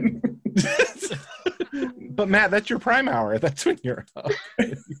 7. But Matt, that's your prime hour. That's when you're up.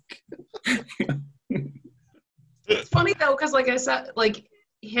 It's funny though, because I said,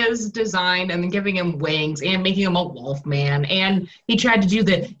 his design and then giving him wings and making him a wolf man, and he tried to do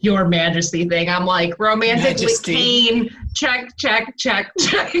the Your Majesty thing. I'm romantically Kane, check,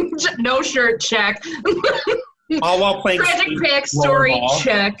 no shirt, check. All while playing Tragic backstory,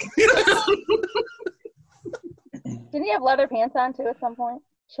 check. didn't he have leather pants on too at some point?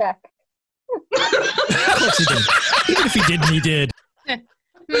 Check. Of course he did. Even if he didn't, he did. I'm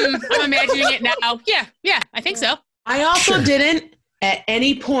imagining it now. Yeah, I think so. I also didn't, at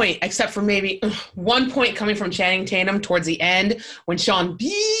any point, except for maybe one point coming from Channing Tatum towards the end, when Sean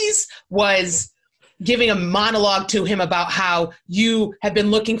Bees was giving a monologue to him about how you have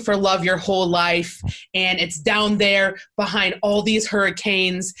been looking for love your whole life, and it's down there behind all these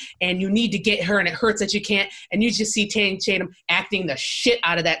hurricanes, and you need to get her, and it hurts that you can't. And you just see Channing Tatum acting the shit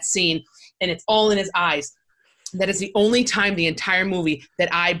out of that scene, and it's all in his eyes. That is the only time the entire movie that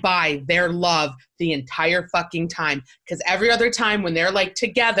I buy their love the entire fucking time. Because every other time when they're like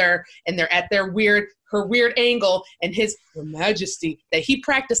together and they're at her weird angle and Your Majesty, that he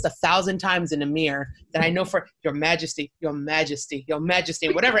practiced 1,000 times in a mirror, that I know for Your Majesty, Your Majesty, Your Majesty,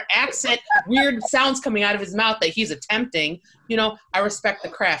 and whatever accent, weird sounds coming out of his mouth that he's attempting, I respect the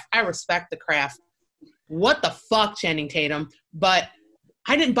craft. I respect the craft. What the fuck, Channing Tatum? But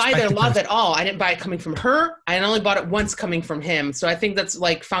I didn't buy their love at all. I didn't buy it coming from her. I only bought it once coming from him. So I think that's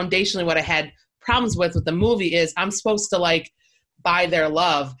like foundationally what I had problems with the movie is I'm supposed to like buy their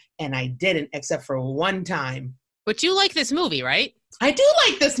love, and I didn't except for one time. But you like this movie, right? I do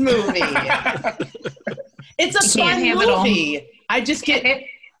like this movie. It's a fun movie. I just get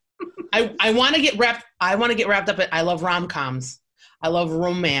I want to get wrapped up in I love rom-coms. I love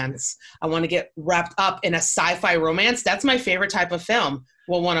romance. I want to get wrapped up in a sci-fi romance. That's my favorite type of film.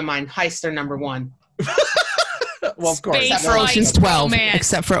 Well, one of mine, Heist are number one. Well, of course. Except for Ocean's 12.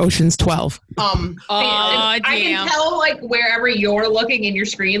 Except for Ocean's 12. I can tell, like, wherever you're looking in your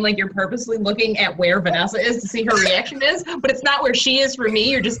screen, like, you're purposely looking at where Vanessa is to see her reaction is, but it's not where she is for me.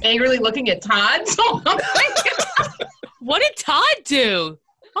 You're just angrily looking at Todd. So I'm like, what did Todd do?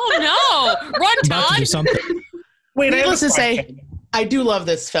 Oh, no. Run, Todd. Do something. Wait, needless to say, I do love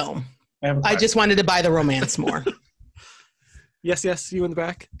this film. I just wanted to buy the romance more. Yes, you in the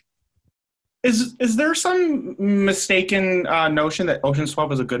back. Is there some mistaken notion that Ocean's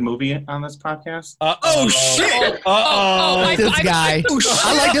 12 is a good movie on this podcast? Shit! This guy.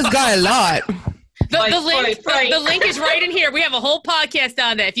 I like this guy a lot. The link is right in here. We have a whole podcast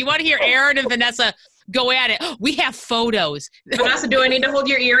on that. If you want to hear Aaron and Vanessa go at it, we have photos. Vanessa, do I need to hold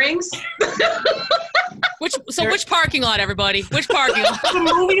your earrings? Which parking lot, everybody? Which parking lot? The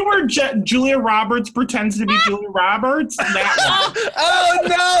movie where Julia Roberts pretends to be Julia Roberts? That one. Oh,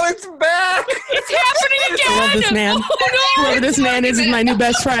 no, it's back! It's happening again! I love this man. Oh, no. Whoever this man is my new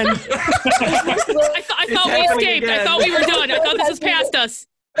best friend. I thought we escaped. I thought we were done. I thought this was past us.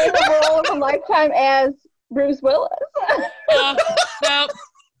 In the role of a lifetime as Bruce Willis.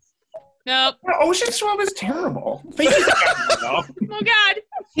 Nope. Ocean's 12 is terrible. Oh, God.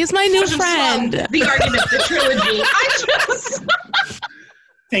 He's my new friend. The argument, the trilogy.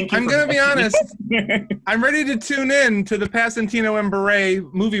 Thank you. I'm going to be honest. I'm ready to tune in to the Passantino and Beret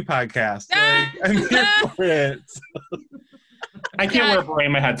movie podcast. I'm here for it. I can't wear a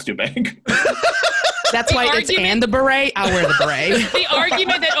beret. My head's too big. That's why it's and the beret. I'll wear the beret. The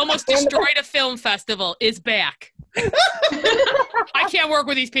argument that almost destroyed a film festival is back. I can't work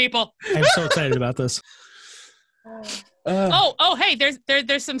with these people. I'm so excited about this. Hey,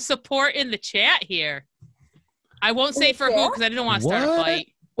 there's some support in the chat here. I won't say for who because I didn't want to start a fight.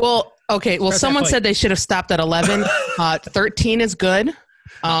 Well, okay. Well, someone said they should have stopped at 11. 13 is good.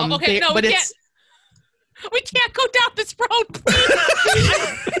 We can't go down this road, please.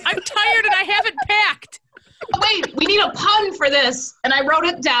 I'm tired and I haven't packed. Wait, we need a pun for this. And I wrote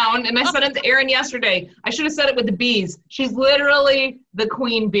it down and I sent it to Erin yesterday. I should have said it with the bees. She's literally the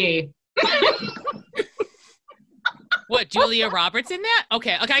queen bee. What, Julia Roberts in that?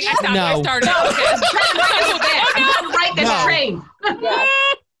 Okay, I stopped. No. I started. No, Okay. I'm going to write this train. Yeah.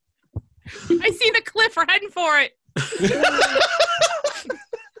 I see the cliff. We're heading for it.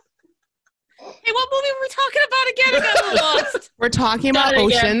 Hey, what movie were we talking about again? I got a little lost. We're talking about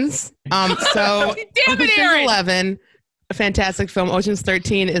Oceans. Damn it, Ocean's Aaron. 11, a fantastic film. Ocean's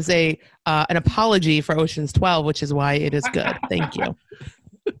 13 is an apology for Ocean's 12, which is why it is good. Thank you.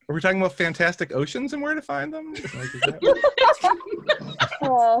 Are we talking about fantastic oceans and where to find them?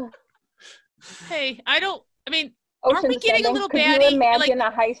 Hey, aren't we Ocean's getting 7. a little Could batty? you imagine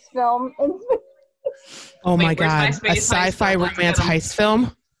a heist film? Oh my Wait, where's God. MySpace? A sci-fi MySpace. romance heist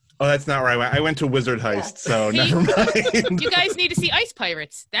film? Oh, that's not where I went. I went to Wizard Heist, so never mind. You guys need to see Ice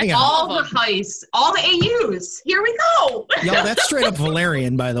Pirates. That's Hang on. all All of the them. heists, all the AUs. Here we go. Yo, that's straight up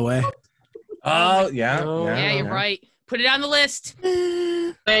Valerian, by the way. Oh, yeah. Yeah, you're right. Put it on the list.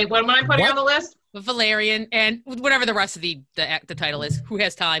 Wait, what am I putting on the list? Valerian and whatever the rest of the title is. Who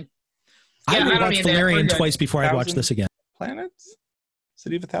has time? I Yeah, I would don't watch need that. Valerian We're good. twice before I watch this again. Planets?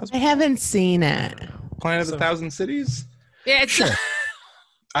 City of a Thousand? I haven't seen it. Planet of a Thousand Cities? Yeah, it's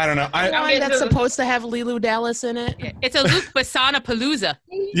I don't know. One that's supposed to have Lilu Dallas in it. it's a Luke Besana Palooza.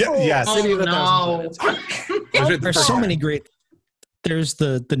 Yes. Oh, no. There's so many great. There's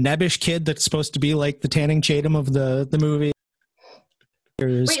the nebbish kid that's supposed to be like the Channing Tatum of the movie.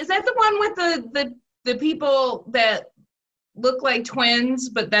 There's Wait, is that the one with the people that look like twins,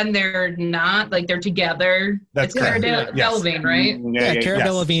 but then they're not? Like they're together? That's It's Cara correct. Yes. Delevingne, right? Cara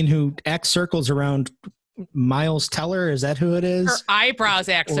Delevingne, who acts circles around Miles Teller. Is that who it Her is? eyebrows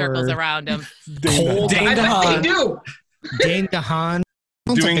act circles Or- around him. Cole Dane I bet they DeHaan. do. Dane DeHaan.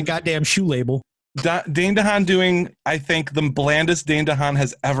 Sounds Doing- like a goddamn shoe label. Dane DeHaan doing, I think, the blandest Dane DeHaan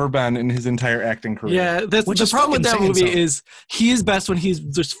has ever been in his entire acting career. Yeah, the Which the is problem with that fucking movie saying is he is best when he's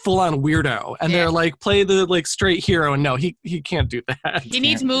just full on weirdo, and Yeah. they're like play the like straight hero, and no, he can't do that. He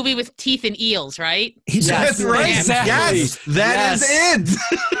needs movie with teeth and eels, right? He's Yes, That's right. exactly. Yes, that is it.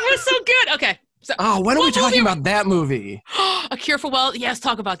 That's so good. Okay. So, Oh, when are we What talking movie- about that movie? A Cure for Well. Yes,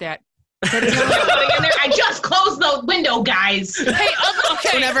 talk about that. Putting in there. I just closed the window, guys. Hey, okay.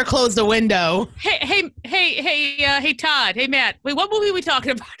 Don't ever close the window. Hey, Todd. Hey, Matt. Wait, what movie are we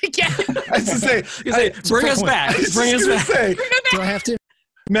talking about again? I was to say, You say, bring us back. Bring us back. Say, Do I have to?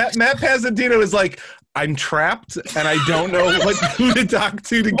 Matt Pasadena is like, I'm trapped and I don't know who to talk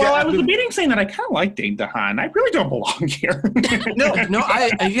to get. Well, I out was of- debating saying that I kind of like Dane DeHaan. I really don't belong here. No, I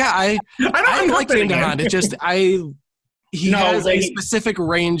like Dane DeHaan. It just he No, has like- a specific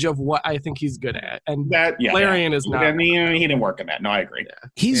range of what I think he's good at, and That Valerian is not. I mean, he didn't work in that. No, I agree.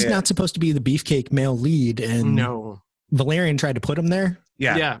 He's Yeah. not supposed to be the beefcake male lead, and No. Valerian tried to put him there.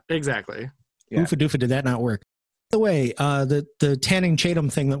 Yeah. Exactly. Yeah. Oofa doofa, did that not work? By the way, the Channing Tatum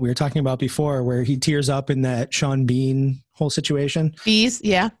thing that we were talking about before, where he tears up in that Sean Bean whole situation. Bees,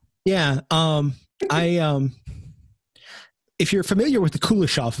 yeah. Yeah. If you're familiar with the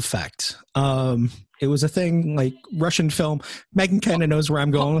Kuleshov effect, it was a thing like Russian film. Megan kind of knows where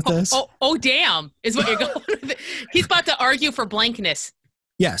I'm going with this. Oh, damn, is what you're going with. He's about to argue for blankness.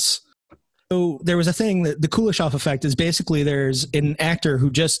 Yes. So there was a thing that the Kuleshov effect is basically there's an actor who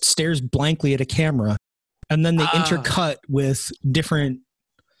just stares blankly at a camera, and then they intercut with different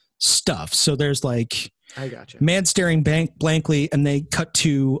stuff. So there's like I got you. man staring blankly, and they cut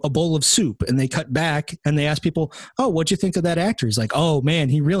to a bowl of soup, and they cut back, and they ask people, "Oh, what'd you think of that actor?" He's like, "Oh man,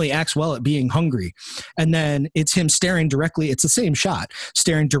 he really acts well at being hungry." And then it's him staring directly. It's the same shot,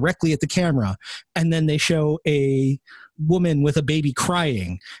 staring directly at the camera, and then they show a woman with a baby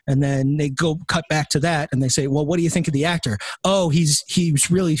crying, and then they cut back to that, and they say, "Well, what do you think of the actor?" "Oh, he's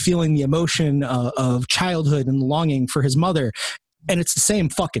really feeling the emotion of childhood and longing for his mother," and it's the same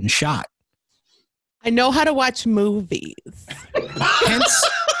fucking shot. I know how to watch movies. Hence,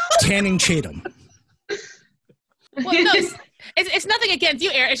 Channing Tatum. Well, no, it's nothing against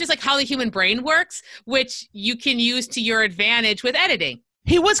you, Aaron. It's just like how the human brain works, which you can use to your advantage with editing.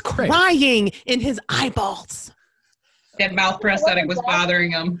 He was crying in his eyeballs. That mouth prosthetic was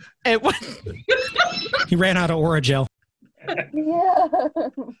bothering him. It was, He ran out of Oragel. Yeah.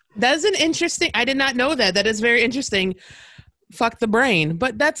 that's an interesting. I did not know that. That is very interesting. Fuck the brain,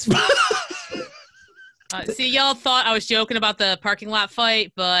 but that's See, y'all thought I was joking about the parking lot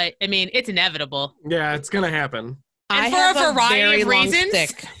fight, but I mean, it's inevitable. Yeah, it's gonna happen. I for have a variety very of long reasons.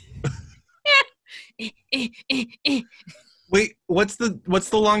 stick. Wait, what's the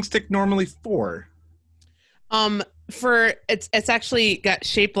long stick normally for? For it's actually got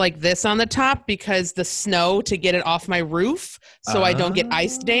shaped like this on the top because the snow to get it off my roof so I don't get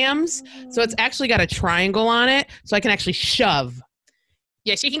ice dams. So it's actually got a triangle on it so I can actually shove.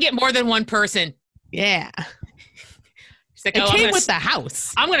 Yeah, she can get more than one person. Yeah. She's like, It oh, came with the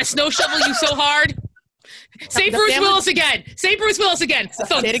house. I'm gonna snow shovel you so hard. Say The Bruce family- Willis again. Say Bruce Willis again.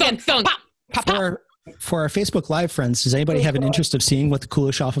 Thunk, Say it again. thunk, thunk. Pop, pop. For our Facebook Live friends, does anybody have an interest of seeing what the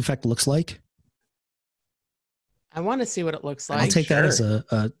Kuleshov effect looks like? I want to see what it looks I'll like. take that as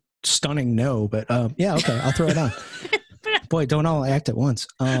a stunning no, but yeah, okay, I'll throw it on. Boy, don't all act at once.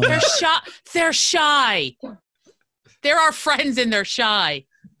 They're shy. They're shy. They're our friends and they're shy.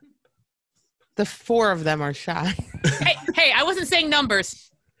 The four of them are shy. Hey, I wasn't saying numbers.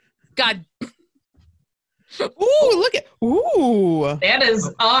 God. Ooh, look at ooh. That is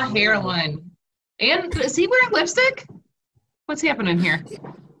a hairline. And is he wearing lipstick? What's happening here?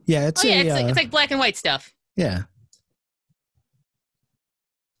 Yeah, it's Oh yeah, a, it's like black and white stuff. yeah.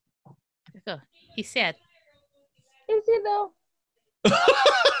 Oh, he's sad. Is it though?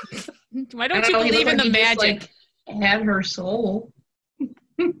 Why I don't you know, he believe in looked the like he just, magic? like, had her soul.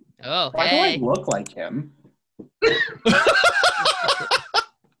 Oh, Why do hey. I look like him?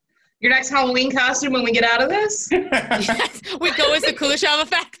 Your next Halloween costume when we get out of this? Yes, we go as the Kuleshov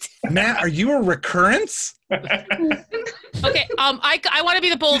effect. Matt, are you a recurrence? Okay, I want to be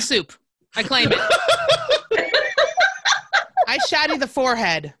the bowl of soup. I claim it. I shot you the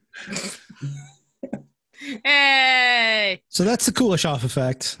forehead. Hey. So that's the Kuleshov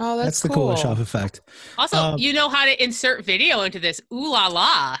effect. Oh, that's the cool. Kuleshov effect. Also, you know how to insert video into this. Ooh la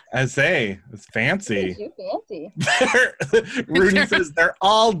la. I say, it's fancy. You fancy. Rudy says they're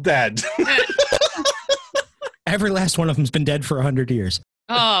all dead. Every last one of them's been dead for 100 years.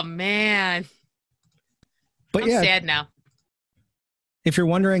 Oh man. But I'm yeah, sad now. if you're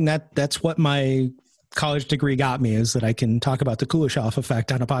wondering, that's what my college degree got me, is that I can talk about the Kuleshov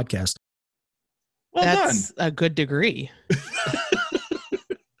effect on a podcast. Well That's a good degree.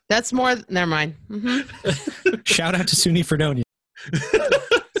 That's more. Never mind. Shout out to SUNY Fredonia.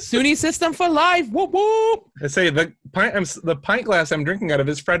 SUNY system for life. Whoop whoop. I say the pint glass I'm drinking out of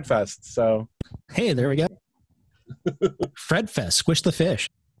is Fred Fest. So Hey, there we go. Fred Fest, squish the fish.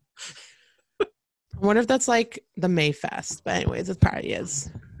 I wonder if that's like the Mayfest. But anyways, it probably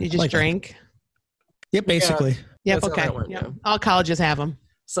is. You just Like that. drink. Yep, basically. Yep. That's how Okay. that went, Yeah. yeah. All colleges have them.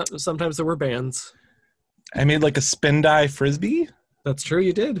 Sometimes there were bands. I made like a spin die frisbee. That's true.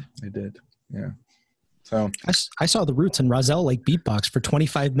 You did. I did. Yeah. So I saw the Roots and Rozelle like beatbox for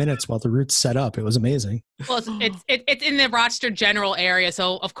 25 minutes while the Roots set up. It was amazing. Well, it's in the Rochester general area,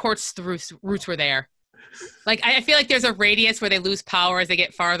 so of course the roots were there. Like I feel like there's a radius where they lose power as they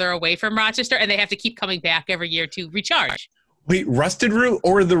get farther away from Rochester, and they have to keep coming back every year to recharge. wait, Rusted Root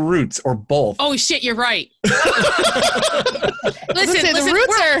or the Roots or both? Oh shit, you're right. Listen, the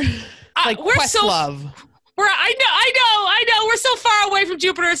Roots are like we're so Questlove. I know. We're so far away from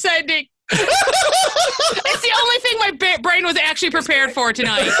Jupiter Ascending. It's the only thing my brain was actually prepared for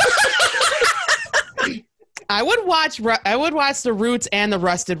tonight. I would watch the Roots and the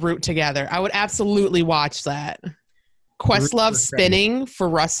Rusted Root together. I would absolutely watch that. Questlove spinning for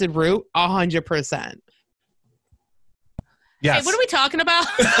Rusted Root, 100%. Yes. Hey, what are we talking about?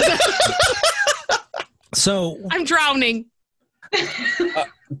 So I'm drowning.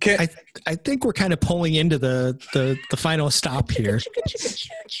 I think we're kind of pulling into the final stop here.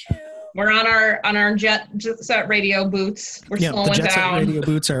 We're on our jet set radio boots. We're Yeah, the slowing Jet Set down. radio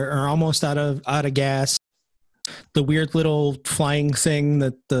boots are almost out of gas. The weird little flying thing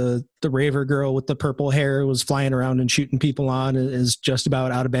that the raver girl with the purple hair was flying around and shooting people on is just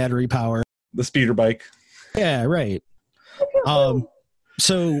about out of battery power. The speeder bike. Yeah, right.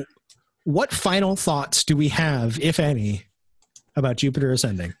 So what final thoughts do we have, if any, about Jupiter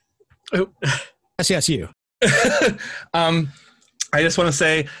Ascending? Oh. Yes, you. I just want to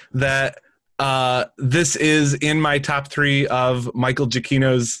say that this is in my top 3 of Michael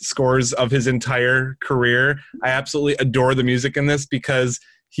Giacchino's scores of his entire career. I absolutely adore the music in this because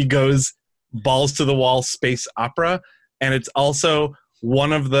he goes balls to the wall space opera. And it's also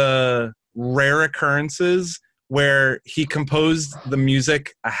one of the rare occurrences where he composed the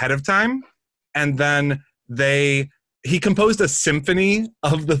music ahead of time. And then he composed a symphony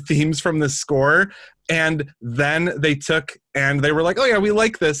of the themes from the score. And then they took and they were like, oh yeah, we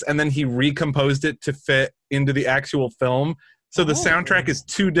like this. And then he recomposed it to fit into the actual film. So the soundtrack is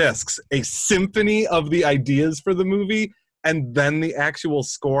 2 discs, a symphony of the ideas for the movie and then the actual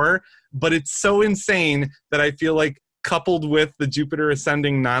score. But it's so insane that I feel like coupled with the Jupiter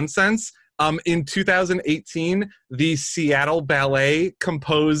Ascending nonsense, in 2018, the Seattle Ballet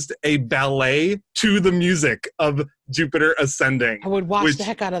composed a ballet to the music of Jupiter Ascending. I would watch the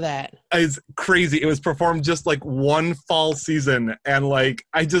heck out of that. Is crazy. It was performed just like one fall season. And like,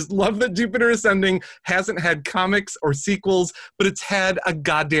 I just love that Jupiter Ascending hasn't had comics or sequels, but it's had a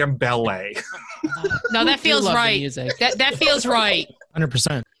goddamn ballet. No, that feels love the right. music. That feels right.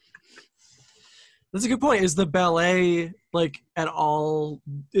 100%. That's a good point. Is the ballet like at all?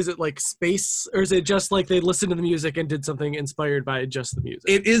 Is it like space, or is it just like they listened to the music and did something inspired by just the music?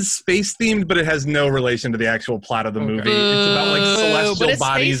 It is space themed, but it has no relation to the actual plot of the movie. It's about like Boo, but celestial it's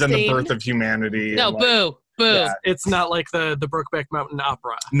bodies and the space-themed. birth of humanity. No, and, like, boo, boo. Yeah. It's not like the Brokeback Mountain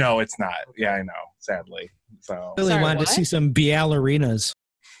opera. No, it's not. Yeah, I know. Sadly. So Really Sorry, wanted what? to see some ballerinas.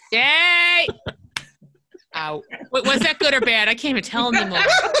 Yay! Out. Wait, was that good or bad? I can't even tell anymore.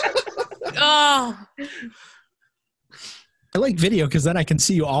 Oh, I like video because then I can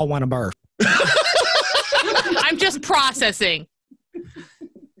see you all want to barf. I'm just processing.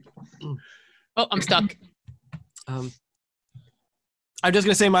 Oh, I'm stuck. I'm just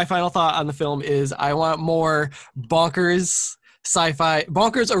gonna say my final thought on the film is I want more bonkers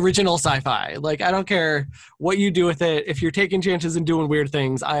original sci-fi. Like, I don't care what you do with it. If you're taking chances and doing weird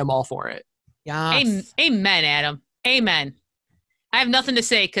things, I am all for it. Yeah. Amen, Adam. Amen. I have nothing to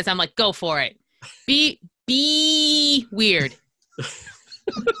say because I'm like, go for it. Be weird.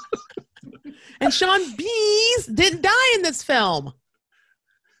 And Sean Bees didn't die in this film.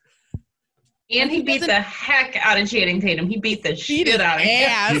 And he beat the heck out of Channing Tatum. He beat the shit out of him. he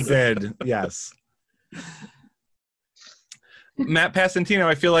Ass. did. Yes. Matt Passantino,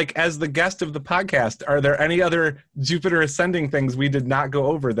 I feel like as the guest of the podcast, are there any other Jupiter Ascending things we did not go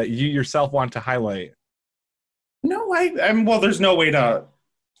over that you yourself want to highlight? No, I'm well, there's no way to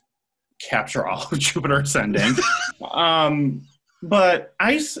capture all of Jupiter Ascending. But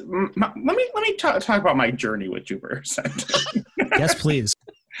let me talk about my journey with Jupiter Ascending. Yes, please.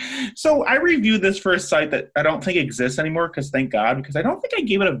 So I reviewed this for a site that I don't think exists anymore, because thank God, because I don't think I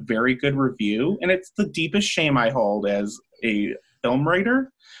gave it a very good review, and it's the deepest shame I hold as a film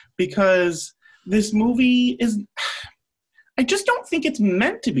writer, because this movie I just don't think it's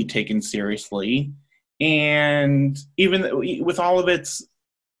meant to be taken seriously, and even with all of its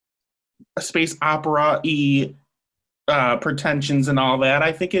space opera-y pretensions and all that,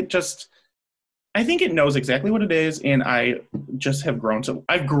 I think it knows exactly what it is, and I just have grown to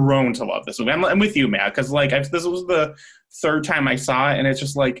love this movie. I'm with you, Matt, because this was the third time I saw it, and it's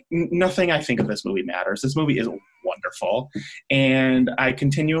just like nothing I think of this movie matters. This movie is wonderful, and I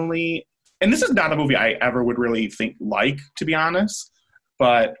continually, and this is not a movie I ever would really to be honest,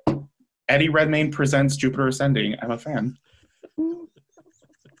 but Eddie Redmayne presents Jupiter Ascending. I'm a fan.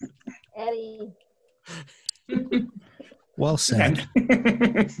 Eddie. Well said.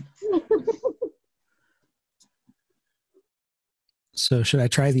 So should I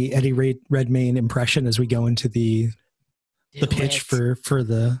try the Eddie Redmayne impression as we go into the pitch for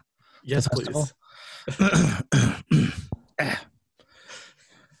the Yes, the festival? please.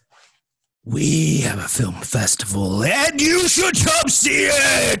 We have a film festival, and you should come see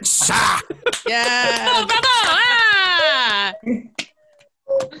it. Yeah. Oh, bravo! Ah!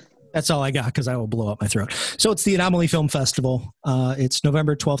 That's all I got, because I will blow up my throat. So it's the Anomaly Film Festival. It's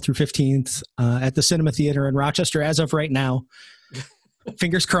November 12th through 15th at the Cinema Theater in Rochester as of right now.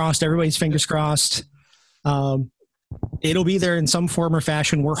 Fingers crossed. Everybody's fingers crossed. It'll be there in some form or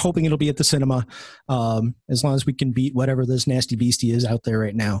fashion. We're hoping it'll be at the cinema, as long as we can beat whatever this nasty beastie is out there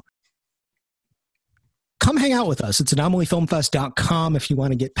right now. Come hang out with us. It's anomalyfilmfest.com if you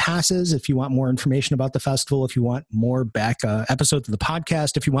want to get passes, if you want more information about the festival, if you want more back episodes of the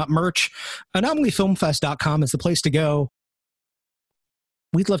podcast, if you want merch. Anomalyfilmfest.com is the place to go.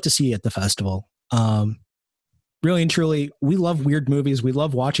 We'd love to see you at the festival. Really and truly, we love weird movies. We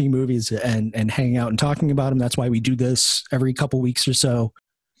love watching movies and hanging out and talking about them. That's why we do this every couple weeks or so.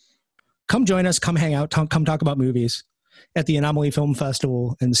 Come join us. Come hang out. Come talk about movies at the Anomaly Film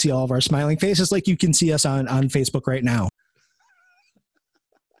Festival and see all of our smiling faces like you can see us on Facebook right now.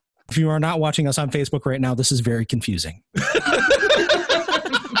 If you are not watching us on Facebook right now, this is very confusing.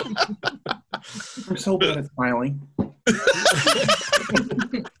 I'm so bad at smiling.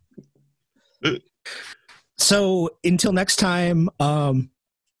 So until next time,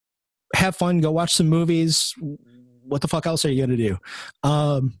 have fun, go watch some movies. What the fuck else are you going to do?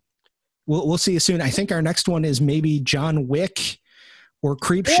 We'll see you soon. I think our next one is maybe John Wick or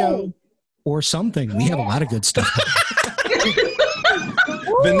Creepshow or something. We have a lot of good stuff.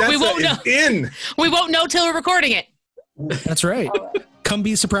 Vanessa is in. We won't know till we're recording it. That's right. Come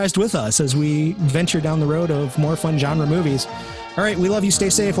be surprised with us as we venture down the road of more fun genre movies. All right, we love you. Stay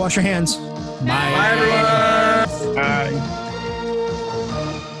safe. Wash your hands. Bye. Bye, everyone. Bye.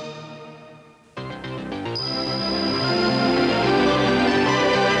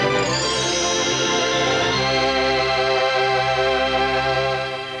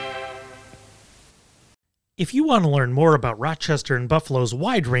 If you want to learn more about Rochester and Buffalo's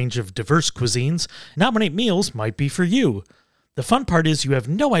wide range of diverse cuisines, Nominate Meals might be for you. The fun part is you have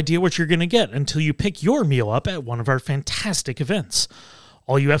no idea what you're going to get until you pick your meal up at one of our fantastic events.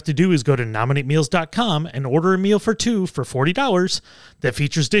 All you have to do is go to nominatemeals.com and order a meal for two for $40 that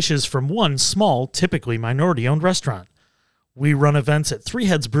features dishes from one small, typically minority-owned restaurant. We run events at Three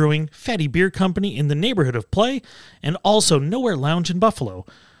Heads Brewing, Fatty Beer Company in the neighborhood of Play, and also Nowhere Lounge in Buffalo.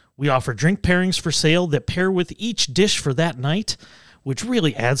 We offer drink pairings for sale that pair with each dish for that night, which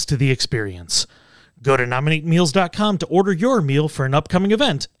really adds to the experience. Go to nominatemeals.com to order your meal for an upcoming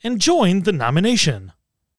event and join the nomination.